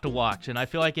are tough to watch, and I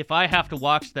feel like if I have to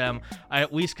watch them, I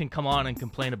at least can come on and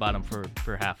complain about them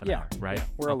for half an hour, right? Yeah,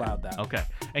 we're allowed that. Okay.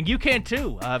 And you can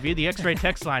too, via the X-Ray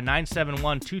text line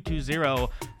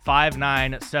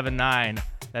 971-220-5979.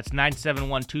 That's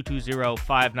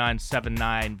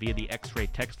 971-220-5979 via the X-Ray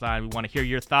text line. We want to hear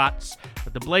your thoughts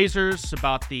with the Blazers,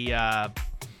 about the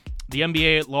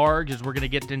NBA at large, as we're going to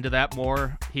get into that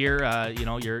more here.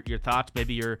 Your thoughts.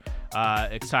 Maybe you're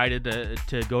excited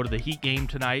to go to the Heat game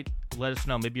tonight. Let us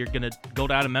know. Maybe you're going to go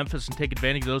down to Memphis and take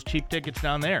advantage of those cheap tickets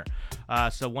down there.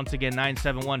 So once again,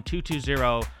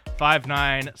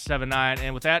 971-220-5979.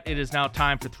 And with that, it is now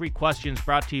time for 3 questions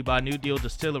brought to you by New Deal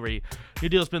Distillery. New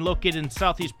Deal's been located in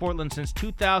Southeast Portland since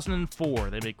 2004.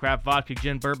 They make craft vodka,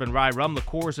 gin, bourbon, rye, rum,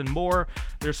 liqueurs, and more.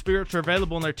 Their spirits are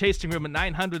available in their tasting room at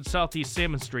 900 Southeast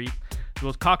Salmon Street, as well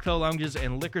as cocktail lounges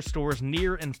and liquor stores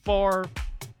near and far.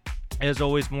 As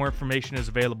always, more information is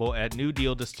available at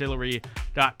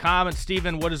newdealdistillery.com. And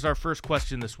Stephen, what is our first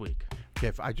question this week?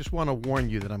 Okay, I just want to warn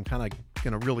you that I'm kind of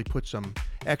going to really put some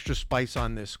extra spice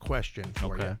on this question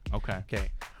for you.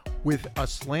 Okay. With a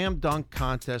slam dunk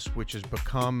contest which has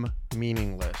become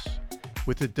meaningless,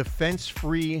 with a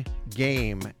defense-free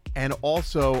game, and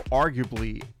also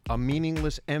arguably a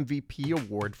meaningless MVP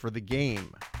award for the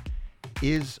game,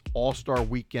 is All-Star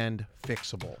Weekend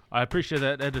fixable? I appreciate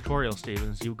that editorial,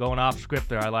 Stevens. You going off script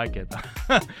there. I like it.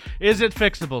 Is it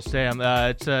fixable, Sam?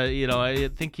 I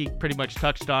think he pretty much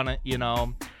touched on it.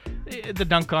 The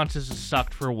dunk contest has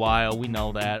sucked for a while. We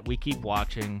know that. We keep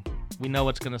watching. We know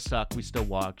it's going to suck. We still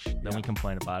watch. Then we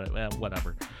complain about it.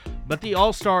 Whatever. But the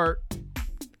All-Star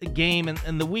game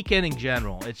and the weekend in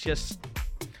general, it's just...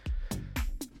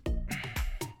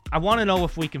 I want to know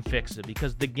if we can fix it,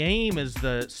 because the game is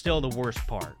still the worst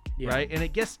part, right? And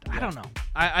it gets, I don't know.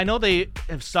 I know they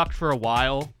have sucked for a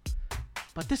while,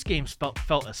 but this game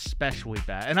felt especially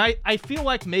bad. And I feel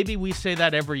like maybe we say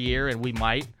that every year, and we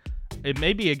might.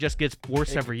 Maybe it just gets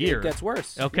worse every year. It gets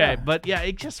worse. Okay, but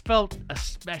it just felt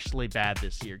especially bad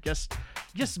this year. Just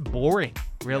boring,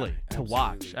 really, to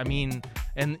watch. I mean,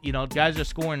 and guys are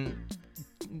scoring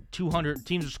 200.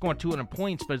 Teams are scoring 200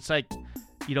 points, but it's like,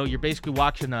 you're basically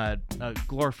watching a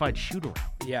glorified shoot-around.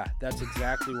 Yeah, that's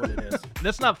exactly what it is.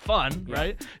 That's not fun,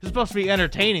 right? It's supposed to be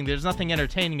entertaining. There's nothing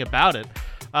entertaining about it.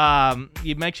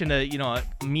 You mentioned a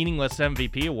meaningless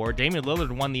MVP award. Damian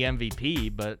Lillard won the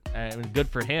MVP, but good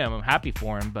for him. I'm happy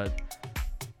for him, but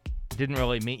didn't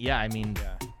really mean.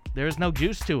 There's no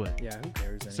juice to it. Yeah, who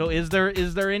cares? So is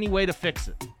there any way to fix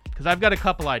it? Because I've got a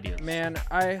couple ideas. Man,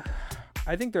 I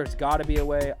think there's got to be a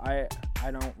way. I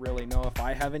don't really know if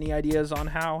I have any ideas on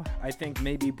how. I think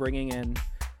maybe bringing in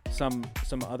some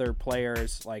other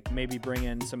players, like maybe bring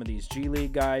in some of these G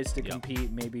League guys to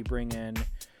compete, maybe bring in,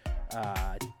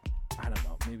 I don't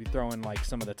know, maybe throw in like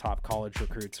some of the top college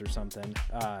recruits or something.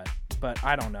 But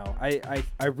I don't know. I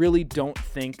really don't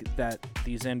think that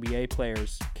these NBA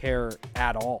players care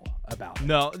at all about it.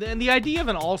 No, and the idea of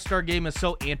an all-star game is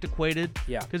so antiquated.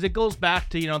 Yeah. Because it goes back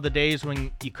to, the days when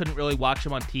you couldn't really watch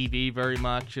them on TV very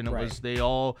much, and it was they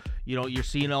all, you're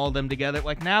seeing all of them together.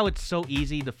 Like now it's so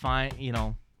easy to find,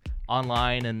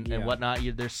 online and whatnot.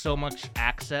 There's so much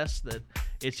access that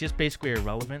it's just basically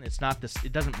irrelevant. It's not this.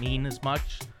 It doesn't mean as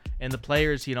much. And the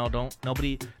players, they don't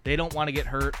want to get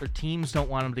hurt. Their teams don't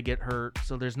want them to get hurt.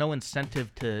 So there's no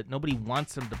incentive nobody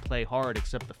wants them to play hard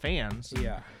except the fans.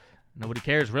 Yeah. Nobody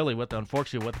cares really what the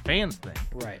fans think.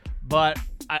 Right. But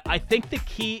I think the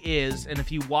key is, and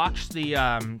if you watch the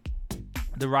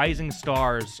Rising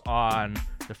Stars on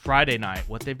the Friday night,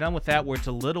 what they've done with that, where it's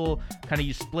a little kind of,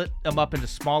 you split them up into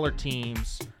smaller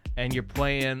teams, and you're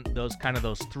playing those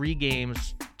 3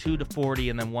 games, 2 to 40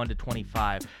 and then 1 to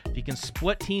 25. If you can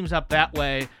split teams up that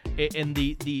way And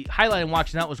the highlight I'm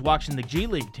watching that was watching the G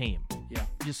League team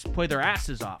just play their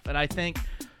asses off. And I think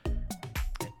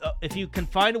if you can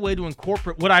find a way to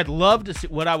incorporate what I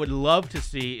would love to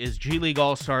see is G League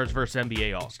All-Stars versus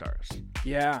NBA All-Stars.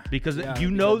 Yeah. Because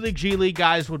the G League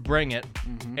guys would bring it,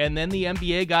 and then the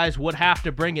NBA guys would have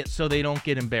to bring it so they don't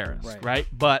get embarrassed, right?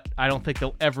 But I don't think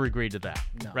they'll ever agree to that,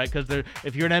 right? Because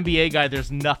if you're an NBA guy,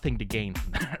 there's nothing to gain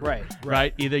from that,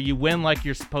 right? Either you win like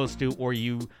you're supposed to, or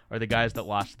you are the guys that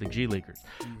lost to the G Leaguers.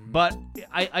 But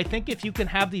I think if you can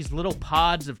have these little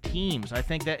pods of teams, I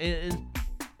think that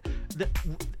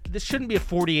this shouldn't be a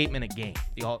 48-minute game,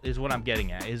 is what I'm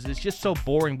getting at. It's just so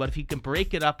boring, but if you can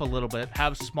break it up a little bit,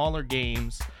 have smaller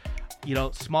games,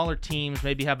 smaller teams,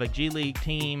 maybe have a G League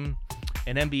team,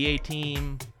 an NBA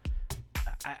team,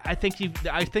 I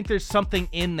think there's something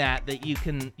in that you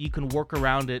can work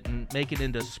around it and make it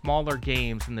into smaller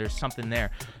games, and there's something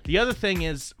there. The other thing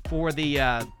is for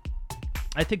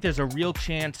I think there's a real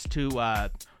chance to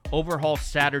overhaul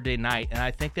Saturday night, and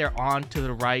I think they're on to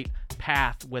the right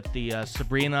path with the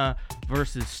Sabrina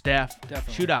versus Steph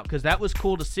shootout, because that was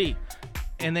cool to see.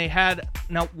 And they had,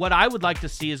 now what I would like to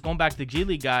see is, going back to the G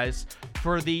League guys,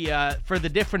 for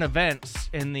the different events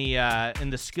in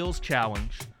the skills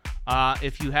challenge,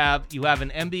 if you have an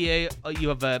NBA, you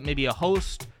have maybe a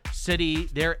host city,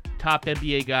 their top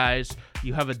NBA guys,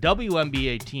 you have a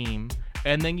WNBA team,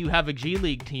 and then you have a G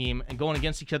League team, and going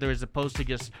against each other as opposed to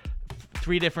just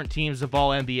 3 different teams of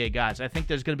all NBA guys. I think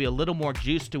there's going to be a little more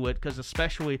juice to it, because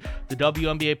especially the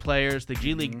WNBA players, the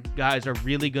G League guys are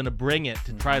really going to bring it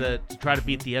to try to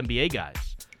beat the NBA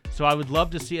guys. So I would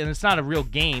love to see, and it's not a real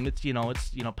game. It's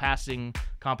passing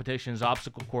competitions,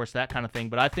 obstacle course, that kind of thing.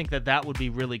 But I think that would be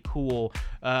really cool,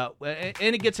 and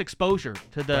it gets exposure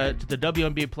to the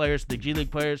WNBA players, the G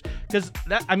League players, because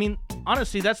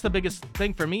honestly, that's the biggest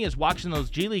thing for me, is watching those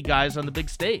G League guys on the big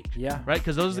stage. Yeah. Right,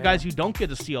 because those are the guys you don't get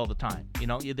to see all the time. The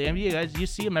NBA guys, you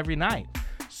see them every night.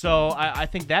 So I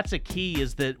think that's a key,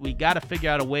 is that we got to figure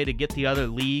out a way to get the other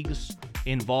leagues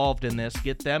involved in this,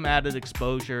 get them added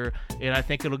exposure, and I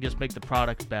think it'll just make the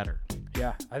product better.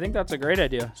 Yeah, I think that's a great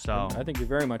idea. So I think you're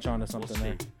very much onto something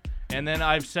there. And then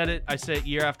I say it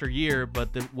year after year,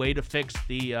 but the way to fix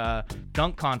the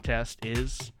dunk contest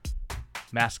is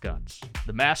mascots.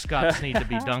 The mascots need to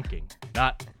be dunking,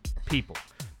 not people.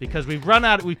 Because we've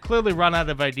clearly run out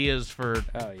of ideas for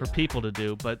people to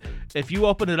do. But if you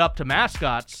open it up to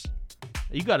mascots,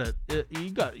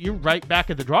 you're right back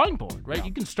at the drawing board, right? Yeah.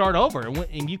 You can start over,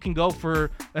 and you can go for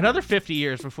another 50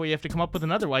 years before you have to come up with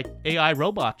another, like AI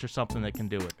robots or something that can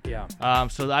do it. Yeah.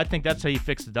 So I think that's how you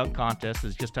fix the dunk contest,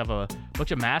 is just have a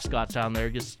bunch of mascots down there.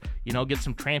 Just get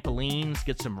some trampolines,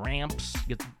 get some ramps,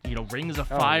 get rings of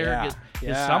fire,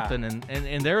 get something,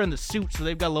 and they're in the suit, so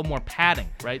they've got a little more padding,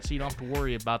 right? So you don't have to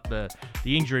worry about the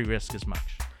injury risk as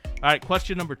much. All right,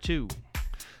 question number 2.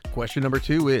 Question number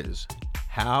 2 is,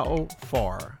 how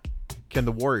far can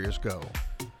the Warriors go?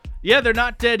 Yeah, they're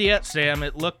not dead yet, Sam.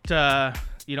 It looked,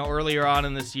 earlier on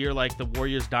in this year like the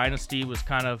Warriors dynasty was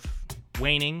kind of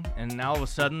waning, and now all of a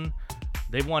sudden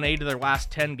they've won 8 of their last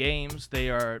 10 games. They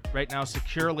are right now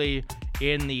securely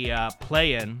in the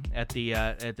play-in at the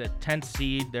 10th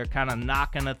seed. They're kind of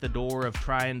knocking at the door of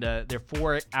they're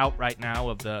 4 out right now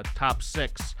of the top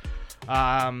 6.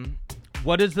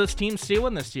 What is this team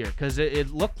ceiling this year? Because it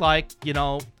looked like,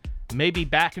 maybe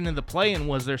back into the play-in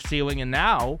was their ceiling, and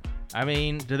now,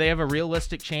 do they have a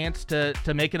realistic chance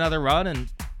to make another run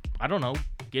and, I don't know,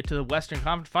 get to the Western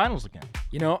Conference Finals again?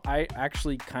 I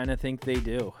actually kind of think they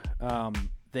do.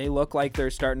 They look like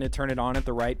they're starting to turn it on at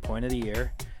the right point of the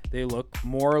year. They look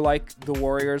more like the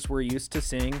Warriors we're used to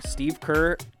seeing. Steve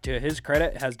Kerr, to his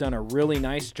credit, has done a really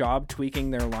nice job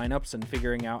tweaking their lineups and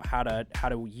figuring out how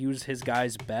to use his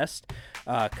guys best.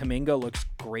 Kuminga looks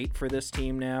great for this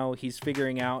team now. He's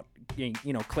figuring out,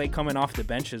 Clay coming off the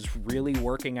bench is really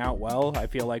working out well. I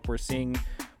feel like we're seeing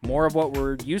more of what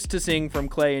we're used to seeing from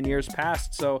Clay in years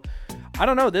past. So I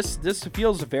don't know. This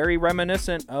feels very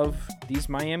reminiscent of these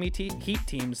Miami Heat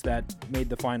teams that made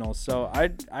the finals. So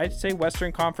I'd say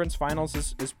Western Conference Finals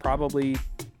is probably,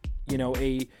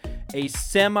 a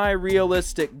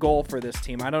semi-realistic goal for this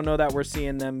team. I don't know that we're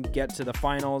seeing them get to the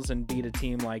finals and beat a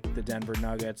team like the Denver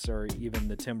Nuggets or even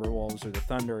the Timberwolves or the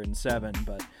Thunder in 7,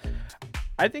 but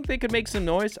I think they could make some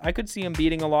noise. I could see them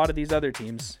beating a lot of these other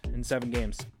teams in 7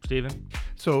 games. Steven?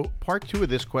 So part 2 of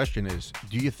this question is,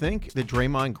 do you think that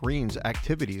Draymond Green's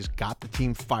activities got the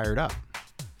team fired up?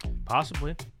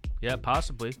 Possibly. Yeah,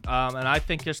 possibly. And I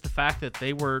think just the fact that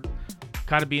they were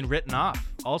kind of being written off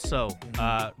also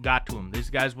got to them. These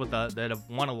guys that have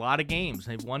won a lot of games,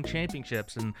 they've won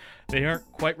championships, and they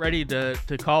aren't quite ready to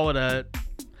call it a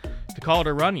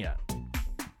run yet.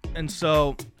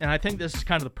 I think this is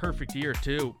kind of the perfect year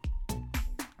too,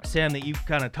 Sam, that you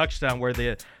kind of touched on, where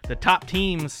the top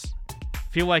teams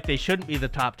feel like they shouldn't be the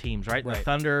top teams, right? The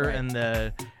Thunder and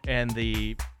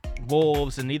the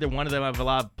Wolves, and neither one of them have a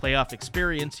lot of playoff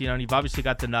experience, and you've obviously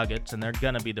got the Nuggets, and they're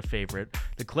going to be the favorite.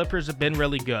 The Clippers have been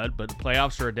really good, but the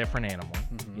playoffs are a different animal.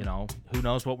 Who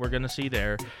knows what we're going to see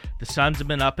there. The Suns have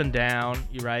been up and down,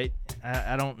 you're right.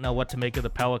 I don't know what to make of the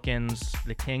Pelicans.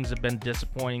 The Kings have been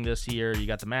disappointing this year. You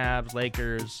got the Mavs,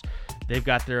 Lakers. They've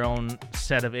got their own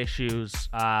set of issues.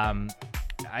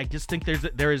 I just think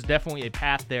there is definitely a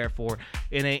path there for,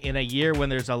 in a year when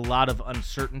there's a lot of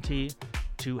uncertainty,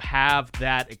 to have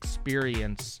that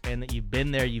experience, and that you've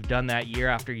been there, you've done that year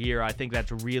after year. I think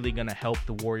that's really going to help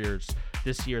the Warriors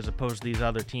this year as opposed to these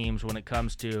other teams when it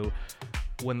comes to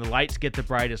when the lights get the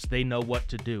brightest, they know what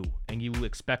to do, and you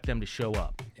expect them to show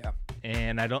up. Yeah.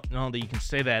 And I don't know that you can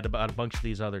say that about a bunch of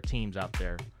these other teams out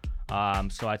there.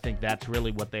 So I think that's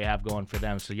really what they have going for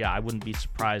them. So, yeah, I wouldn't be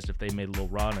surprised if they made a little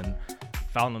run and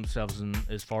found themselves in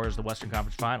as far as the Western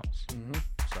Conference Finals. Mm-hmm.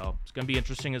 So it's going to be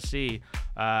interesting to see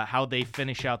how they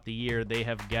finish out the year. They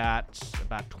have got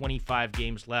about 25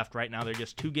 games left. Right now they're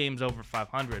just 2 games over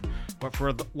 500. But for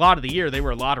a lot of the year, they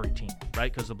were a lottery team,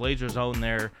 right? Because the Blazers own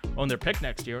their pick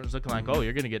next year. It was looking like, oh,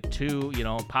 you're going to get 2,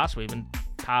 possibly even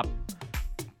top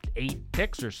 8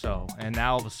 picks or so. And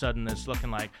now all of a sudden it's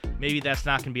looking like maybe that's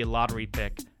not going to be a lottery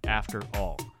pick after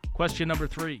all. Question number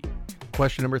 3.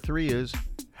 Question number 3 is,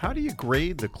 how do you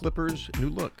grade the Clippers' new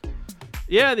look?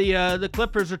 Yeah, the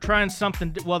Clippers are trying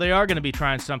something. Well, they are going to be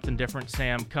trying something different,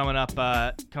 Sam, coming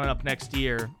up next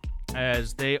year,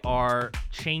 as they are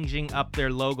changing up their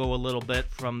logo a little bit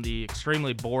from the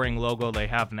extremely boring logo they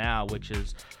have now, which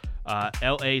is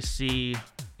LAC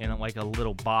in like a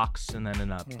little box and then in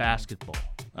a basketball.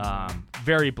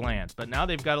 Very bland. But now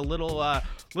they've got a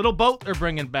little boat they're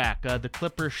bringing back, the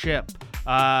Clipper ship.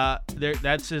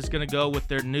 That's is going to go with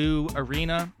their new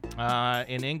arena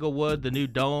in Inglewood, the new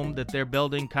dome that they're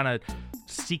building, kind of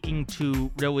seeking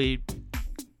to really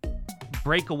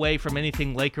break away from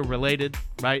anything Laker related,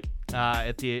 right?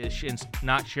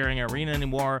 Not sharing an arena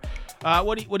anymore.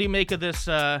 What do you make of this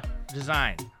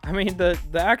design? I mean, the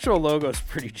actual logo is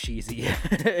pretty cheesy.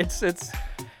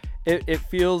 It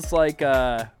feels like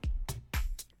I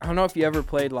don't know if you ever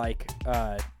played like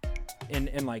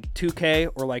in like 2K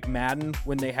or like Madden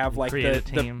when they have like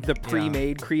the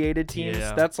pre-made created teams.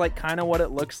 Yeah. That's like kind of what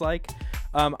it looks like.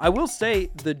 I will say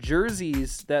the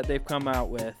jerseys that they've come out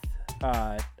with,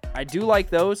 I do like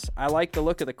those. I like the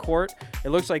look of the court. It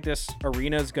looks like this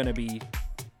arena is going to be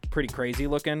pretty crazy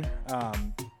looking.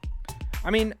 I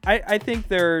mean, I think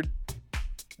they're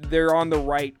on the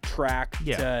right track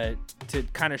to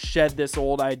kind of shed this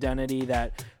old identity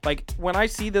that, like, when I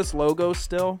see this logo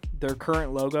still, their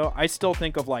current logo, I still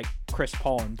think of like Chris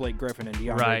Paul and Blake Griffin and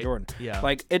DeAndre Jordan. Yeah.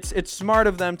 Like it's smart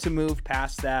of them to move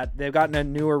past that. They've gotten a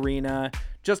new arena.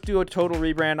 Just do a total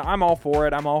rebrand. I'm all for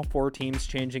it. I'm all for teams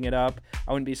changing it up.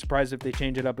 I wouldn't be surprised if they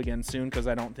change it up again soon because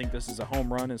I don't think this is a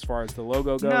home run as far as the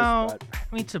logo goes. No, but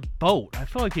I mean, it's a boat. I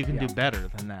feel like you can do better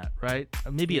than that, right?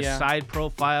 Maybe a side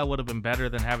profile would have been better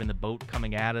than having the boat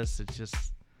coming at us. It's just...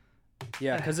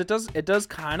 Yeah, because it does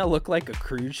kind of look like a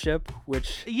cruise ship,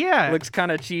 which looks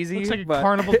kind of cheesy. Looks like a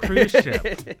Carnival cruise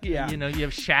ship. Yeah. You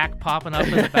have Shaq popping up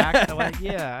in the back. So like,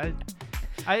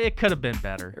 it could have been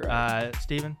better. Right.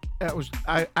 Steven?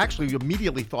 I actually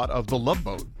immediately thought of the Love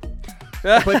Boat.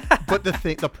 but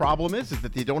the problem is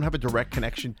that they don't have a direct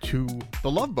connection to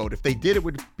the Love Boat. If they did, it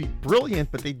would be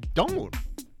brilliant, but they don't.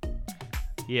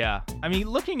 Yeah. I mean,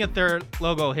 looking at their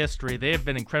logo history, they have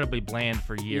been incredibly bland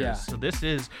for years. Yeah. So this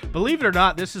is, believe it or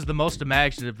not, this is the most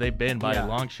imaginative they've been by a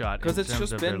long shot in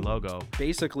terms of their logo.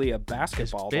 Basically a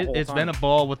basketball the whole time. It's been a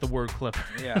ball with the word Clipper.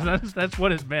 Yeah. that's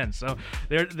what it's been. So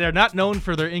they're not known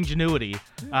for their ingenuity.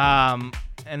 And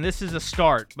this is a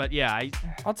start, but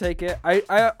I'll take it.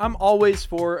 I'm always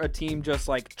for a team just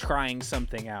like trying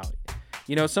something out.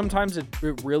 Sometimes it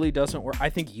really doesn't work. I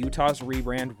think Utah's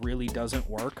rebrand really doesn't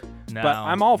work. No, but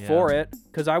I'm all for it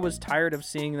because I was tired of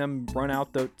seeing them run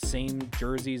out the same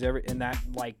jerseys in that,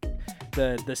 like,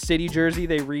 the city jersey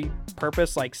they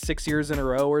repurposed like 6 years in a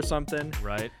row or something.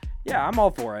 Right. Yeah, I'm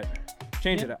all for it.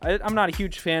 Change it. I'm not a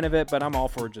huge fan of it, but I'm all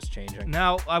for just changing.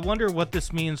 Now, I wonder what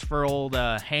this means for old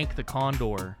Hank the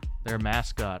Condor, their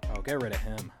mascot. Oh, get rid of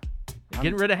him.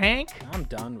 Getting rid of Hank? I'm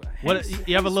done with Hank. What?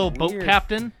 You have a little boat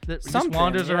captain that just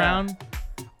wanders around?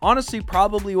 Honestly,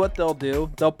 probably what they'll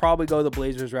do, they'll probably go the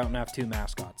Blazers route and have 2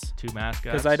 mascots. 2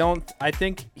 mascots? Because I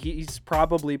think he's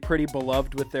probably pretty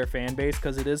beloved with their fan base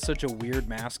because it is such a weird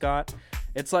mascot.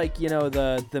 It's like,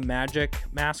 the Magic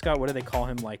mascot. What do they call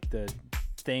him? Like the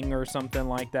Thing or something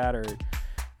like that? Or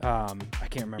I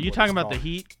can't remember. Are you what talking it's about the called.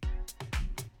 Heat?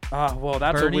 Well,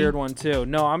 that's Birdie? a weird one too.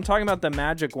 No, I'm talking about the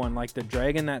Magic one, like the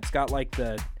dragon that's got like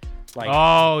the.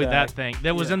 That thing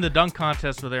that was yeah. in the dunk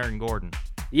contest with Aaron Gordon.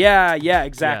 Yeah,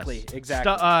 exactly, Yes.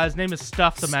 exactly. His name is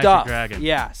Stuff the Stuff. Magic Dragon.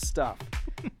 Yeah, Stuff.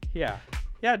 yeah.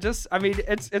 Just, I mean,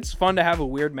 it's fun to have a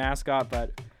weird mascot,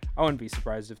 but I wouldn't be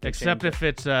surprised if they Except change if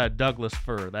it's Douglas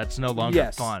fur. That's no longer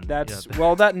yes, fun. That's Yeah.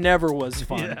 well, that never was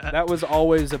fun. Yeah. That was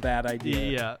always a bad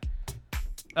idea.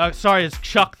 Yeah. Sorry, it's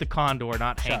Chuck the Condor,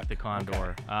 not Hank Chuck, the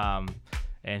Condor.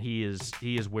 And he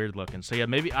is weird looking. So yeah,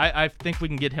 maybe I think we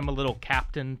can get him a little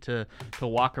captain to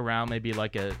walk around, maybe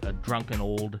like a drunken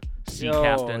old sea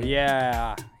captain.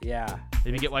 Yeah.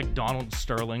 Maybe get like Donald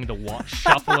Sterling to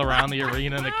shuffle around the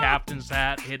arena in a captain's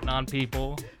hat, hitting on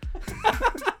people.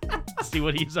 See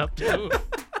what he's up to.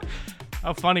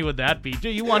 How funny would that be? Do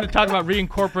you want to talk about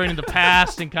reincorporating the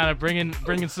past and kind of bringing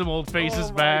some old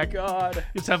faces back? Oh my God.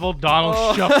 Just have old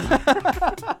Donald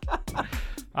shuffle.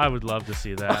 I would love to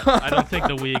see that. I don't think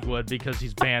the League would because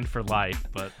he's banned for life,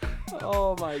 but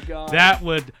Oh my God.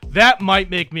 that might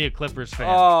make me a Clippers fan.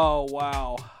 Oh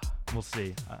wow. We'll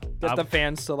see. Get the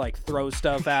fans to like throw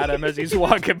stuff at him as he's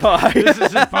walking by. This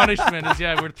is his punishment.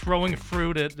 We're throwing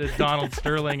fruit at Donald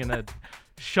Sterling and then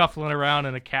shuffling around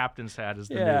in a captain's hat as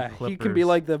the new Clippers. He can be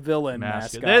like the villain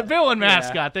mascot. The villain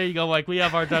mascot. There you go. Like we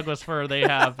have our Douglas fur. They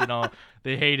have,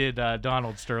 they hated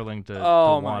Donald Sterling to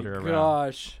wander around. Oh my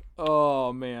gosh.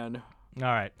 Oh man. All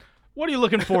right. What are you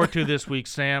looking forward to this week,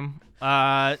 Sam?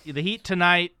 The Heat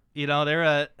tonight,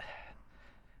 they're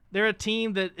a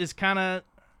team that is kind of,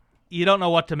 you don't know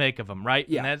what to make of them, right?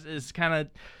 Yeah. And that is kind of,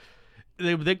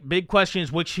 the big question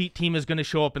is which Heat team is going to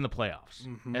show up in the playoffs.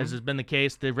 Mm-hmm. As has been the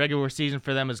case, the regular season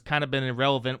for them has kind of been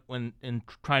irrelevant when in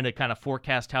trying to kind of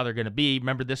forecast how they're going to be.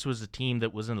 Remember, this was a team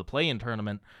that was in the play-in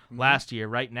tournament last year.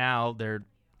 Right now, they're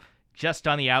just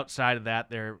on the outside of that.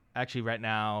 They're actually right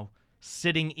now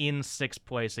sitting in sixth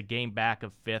place, a game back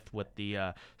of fifth with the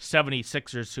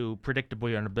 76ers, who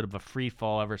predictably are in a bit of a free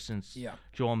fall ever since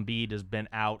Joel Embiid has been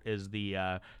out. As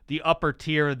the upper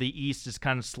tier of the East is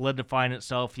kind of solidifying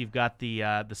itself. You've got the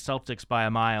Celtics by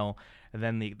a mile, and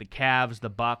then the Cavs, the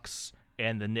Bucks,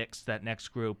 and the Knicks, that next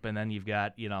group, and then you've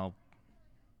got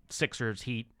Sixers,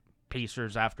 Heat,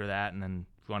 Pacers after that, and then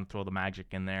if you want to throw the Magic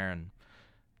in there, and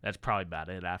that's probably about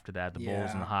it. After that, the Bulls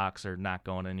and the Hawks are not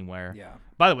going anywhere. Yeah.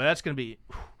 By the way, that's gonna be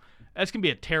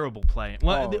a terrible play.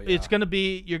 Well, it's gonna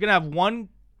be, you're gonna have one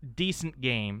decent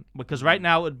game because right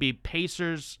now it would be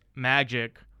Pacers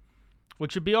Magic,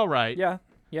 which would be all right.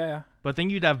 Yeah. But then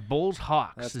you'd have Bulls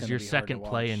Hawks That's as gonna your be hard to second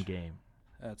play-in watch. game.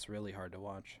 That's really hard to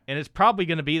watch. And it's probably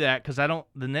going to be that because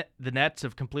the Nets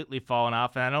have completely fallen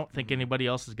off, and I don't think anybody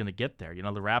else is going to get there. The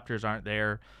Raptors aren't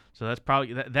there, so that's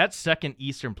probably that second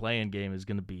Eastern play-in game is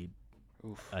going to be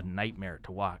a nightmare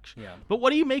to watch. Yeah. But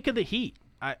what do you make of the Heat?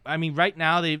 I mean, right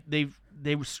now they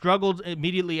struggled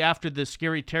immediately after the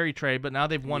Scary Terry trade, but now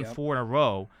they've won 4 in a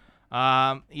row.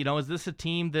 Is this a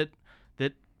team that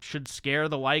should scare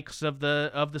the likes of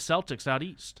the Celtics out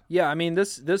east? Yeah, I mean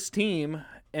this team,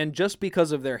 and just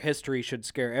because of their history, should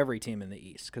scare every team in the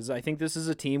East. Because I think this is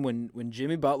a team when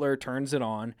Jimmy Butler turns it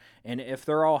on, and if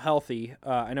they're all healthy,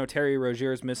 I know Terry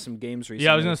Rozier's missed some games recently.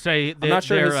 Yeah, I was going to say I'm not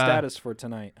sure his status for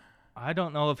tonight. I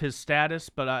don't know of his status,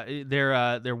 but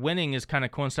their winning is kind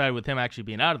of coincided with him actually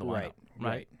being out of the lineup.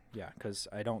 Right. Yeah, because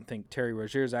I don't think Terry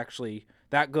Rozier is actually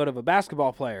that good of a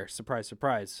basketball player. Surprise,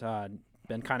 surprise.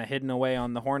 Been kind of hidden away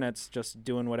on the Hornets, just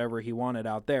doing whatever he wanted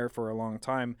out there for a long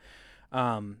time.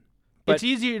 But it's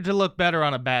easier to look better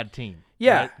on a bad team.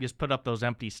 Yeah. Right? Just put up those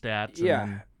empty stats.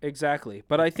 Exactly.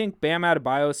 But I think Bam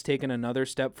Adebayo's taken another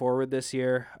step forward this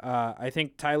year. I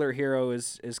think Tyler Hero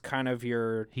is kind of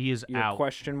your out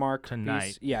question mark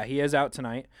tonight. He is out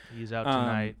tonight. He's out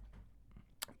tonight.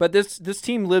 But this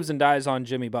team lives and dies on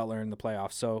Jimmy Butler in the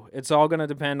playoffs, so it's all going to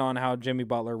depend on how Jimmy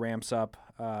Butler ramps up.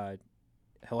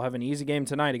 He'll have an easy game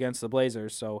tonight against the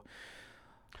Blazers, so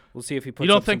we'll see if he puts. You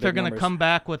don't up think some they're big going to numbers. come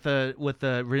back with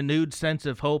a renewed sense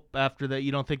of hope after that?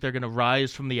 You don't think they're going to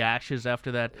rise from the ashes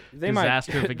after that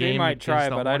disaster of a game? They might try,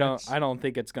 but Hornets? I don't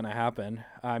think it's going to happen.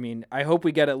 I mean, I hope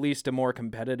we get at least a more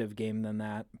competitive game than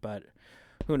that, but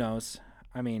who knows?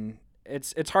 I mean,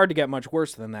 it's hard to get much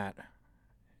worse than that.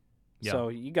 Yeah. So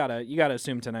you gotta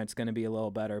assume tonight's going to be a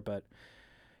little better, but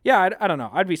yeah, I don't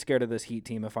know. I'd be scared of this Heat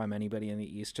team if I'm anybody in the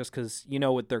East, just because you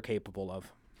know what they're capable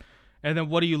of. And then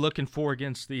what are you looking for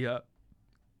against the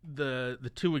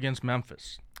two against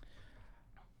Memphis?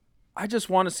 I just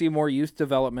want to see more youth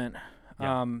development.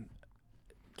 Yeah.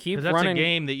 Keep Because that's running. a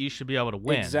game that you should be able to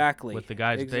win. Exactly. With the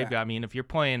guys that they've got. I mean, if you're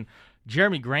playing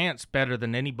Jeremy Grant's better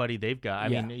than anybody they've got. I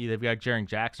mean, they've got Jaren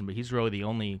Jackson, but he's really the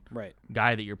only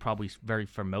guy that you're probably very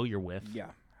familiar with. Yeah.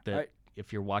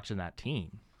 If you're watching that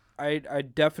team. I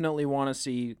definitely want to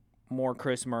see more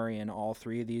Chris Murray in all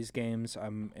 3 of these games.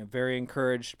 I'm very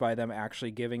encouraged by them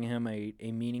actually giving him a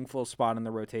meaningful spot in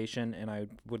the rotation, and I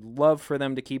would love for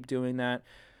them to keep doing that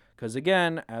because,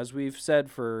 again, as we've said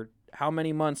for how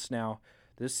many months now,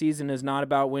 this season is not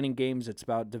about winning games. It's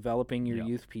about developing your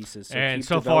youth pieces. And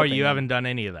so far, you haven't done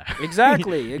any of that.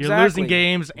 Exactly. You're losing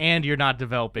games and you're not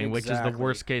developing, which is the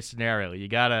worst case scenario. You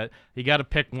gotta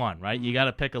pick one, right? You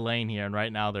gotta pick a lane here, and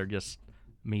right now they're just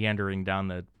meandering down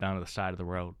the side of the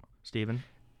road. Steven?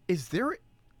 Is there?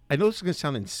 I know this is gonna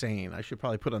sound insane. I should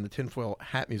probably put on the tinfoil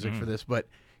hat music for this, but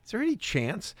is there any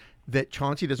chance that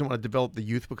Chauncey doesn't want to develop the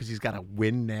youth because he's got a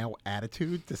win now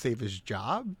attitude to save his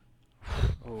job?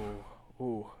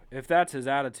 Ooh, if that's his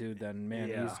attitude, then, man,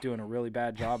 he's doing a really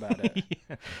bad job at it.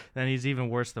 Then he's even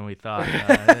worse than we thought.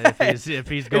 If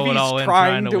he's going all in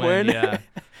trying to win. Yeah,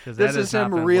 this is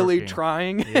him really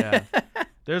trying. Yeah.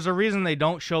 There's a reason they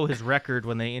don't show his record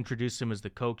when they introduce him as the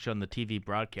coach on the TV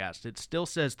broadcast. It still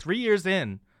says 3 years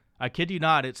in. I kid you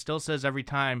not, it still says every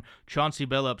time Chauncey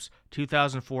Billups,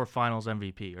 2004 Finals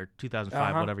MVP, or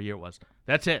 2005, whatever year it was.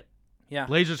 That's it. Yeah.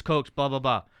 Blazers coach, blah, blah,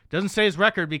 blah. Doesn't say his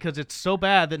record because it's so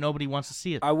bad that nobody wants to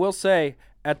see it. I will say,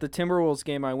 at the Timberwolves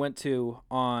game I went to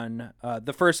on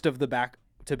the first of the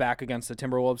back-to-back against the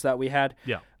Timberwolves that we had,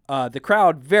 the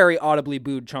crowd very audibly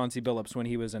booed Chauncey Billups when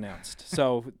he was announced.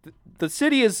 So the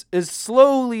city is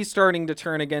slowly starting to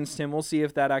turn against him. We'll see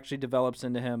if that actually develops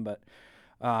into him, but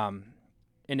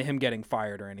into him getting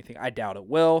fired or anything. I doubt it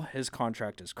will. His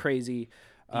contract is crazy.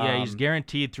 He's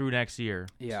guaranteed through next year.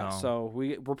 Yeah, so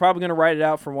we're probably going to write it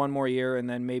out for one more year, and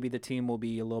then maybe the team will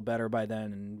be a little better by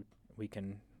then, and we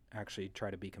can actually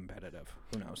try to be competitive.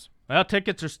 Who knows? Well,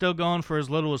 tickets are still going for as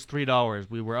little as $3.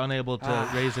 We were unable to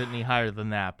raise it any higher than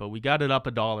that, but we got it up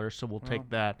 $1, so we'll take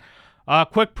that.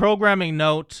 Quick programming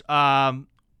note.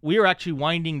 We are actually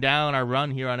winding down our run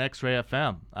here on X-Ray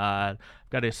FM.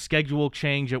 Got a schedule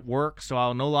change at work, so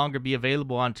I'll no longer be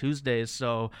available on Tuesdays.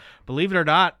 So believe it or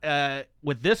not,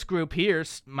 with this group here,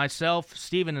 myself,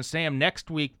 Steven, and Sam, next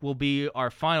week will be our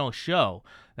final show.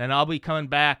 And I'll be coming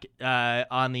back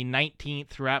on the 19th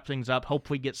to wrap things up.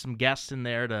 Hopefully get some guests in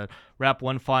there to wrap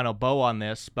one final bow on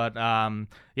this. But,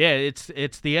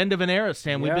 it's the end of an era,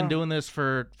 Sam. We've been doing this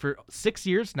for 6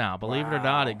 years now. Believe it or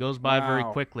not, it goes by very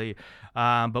quickly.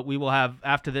 But we will have,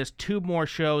 after this, 2 more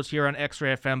shows here on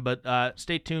X-Ray FM. But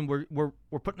stay tuned. We're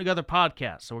putting together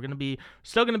podcasts. So we're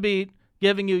still going to be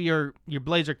giving you your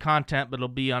Blazer content, but it'll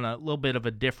be on a little bit of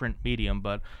a different medium.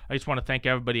 But I just want to thank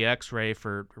everybody at X-Ray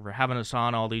for having us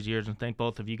on all these years, and thank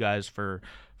both of you guys for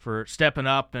stepping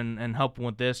up and helping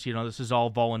with this. You know, this is all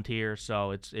volunteer,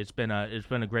 so it's been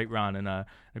a great run and a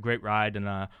great ride,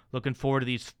 and looking forward to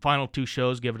these final 2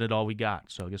 shows, giving it all we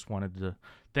got. So I just wanted to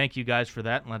thank you guys for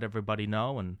that and let everybody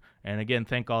know, and again,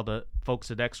 thank all the folks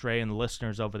at X-Ray and the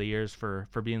listeners over the years for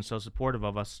being so supportive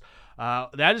of us.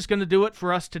 That is going to do it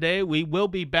for us today. We will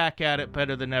be back at it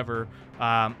better than ever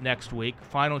next week.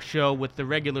 Final show with the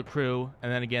regular crew,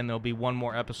 and then again, there'll be one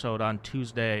more episode on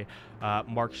Tuesday,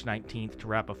 March 19th, to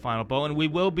wrap a final bow. And we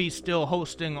will be still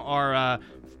hosting our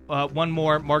one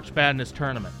more March Madness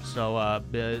tournament. So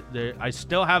I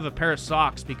still have a pair of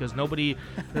socks because nobody,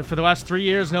 for the last 3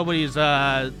 years, nobody's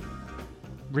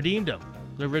redeemed them.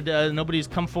 Nobody's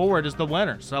come forward as the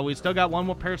winner. So we still got one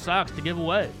more pair of socks to give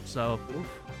away. So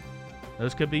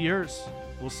those could be yours.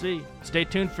 We'll see. Stay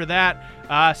tuned for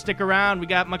that. Stick around. We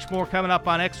got much more coming up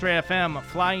on X-Ray FM.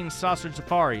 Flying Sausage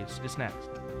Safaris is next.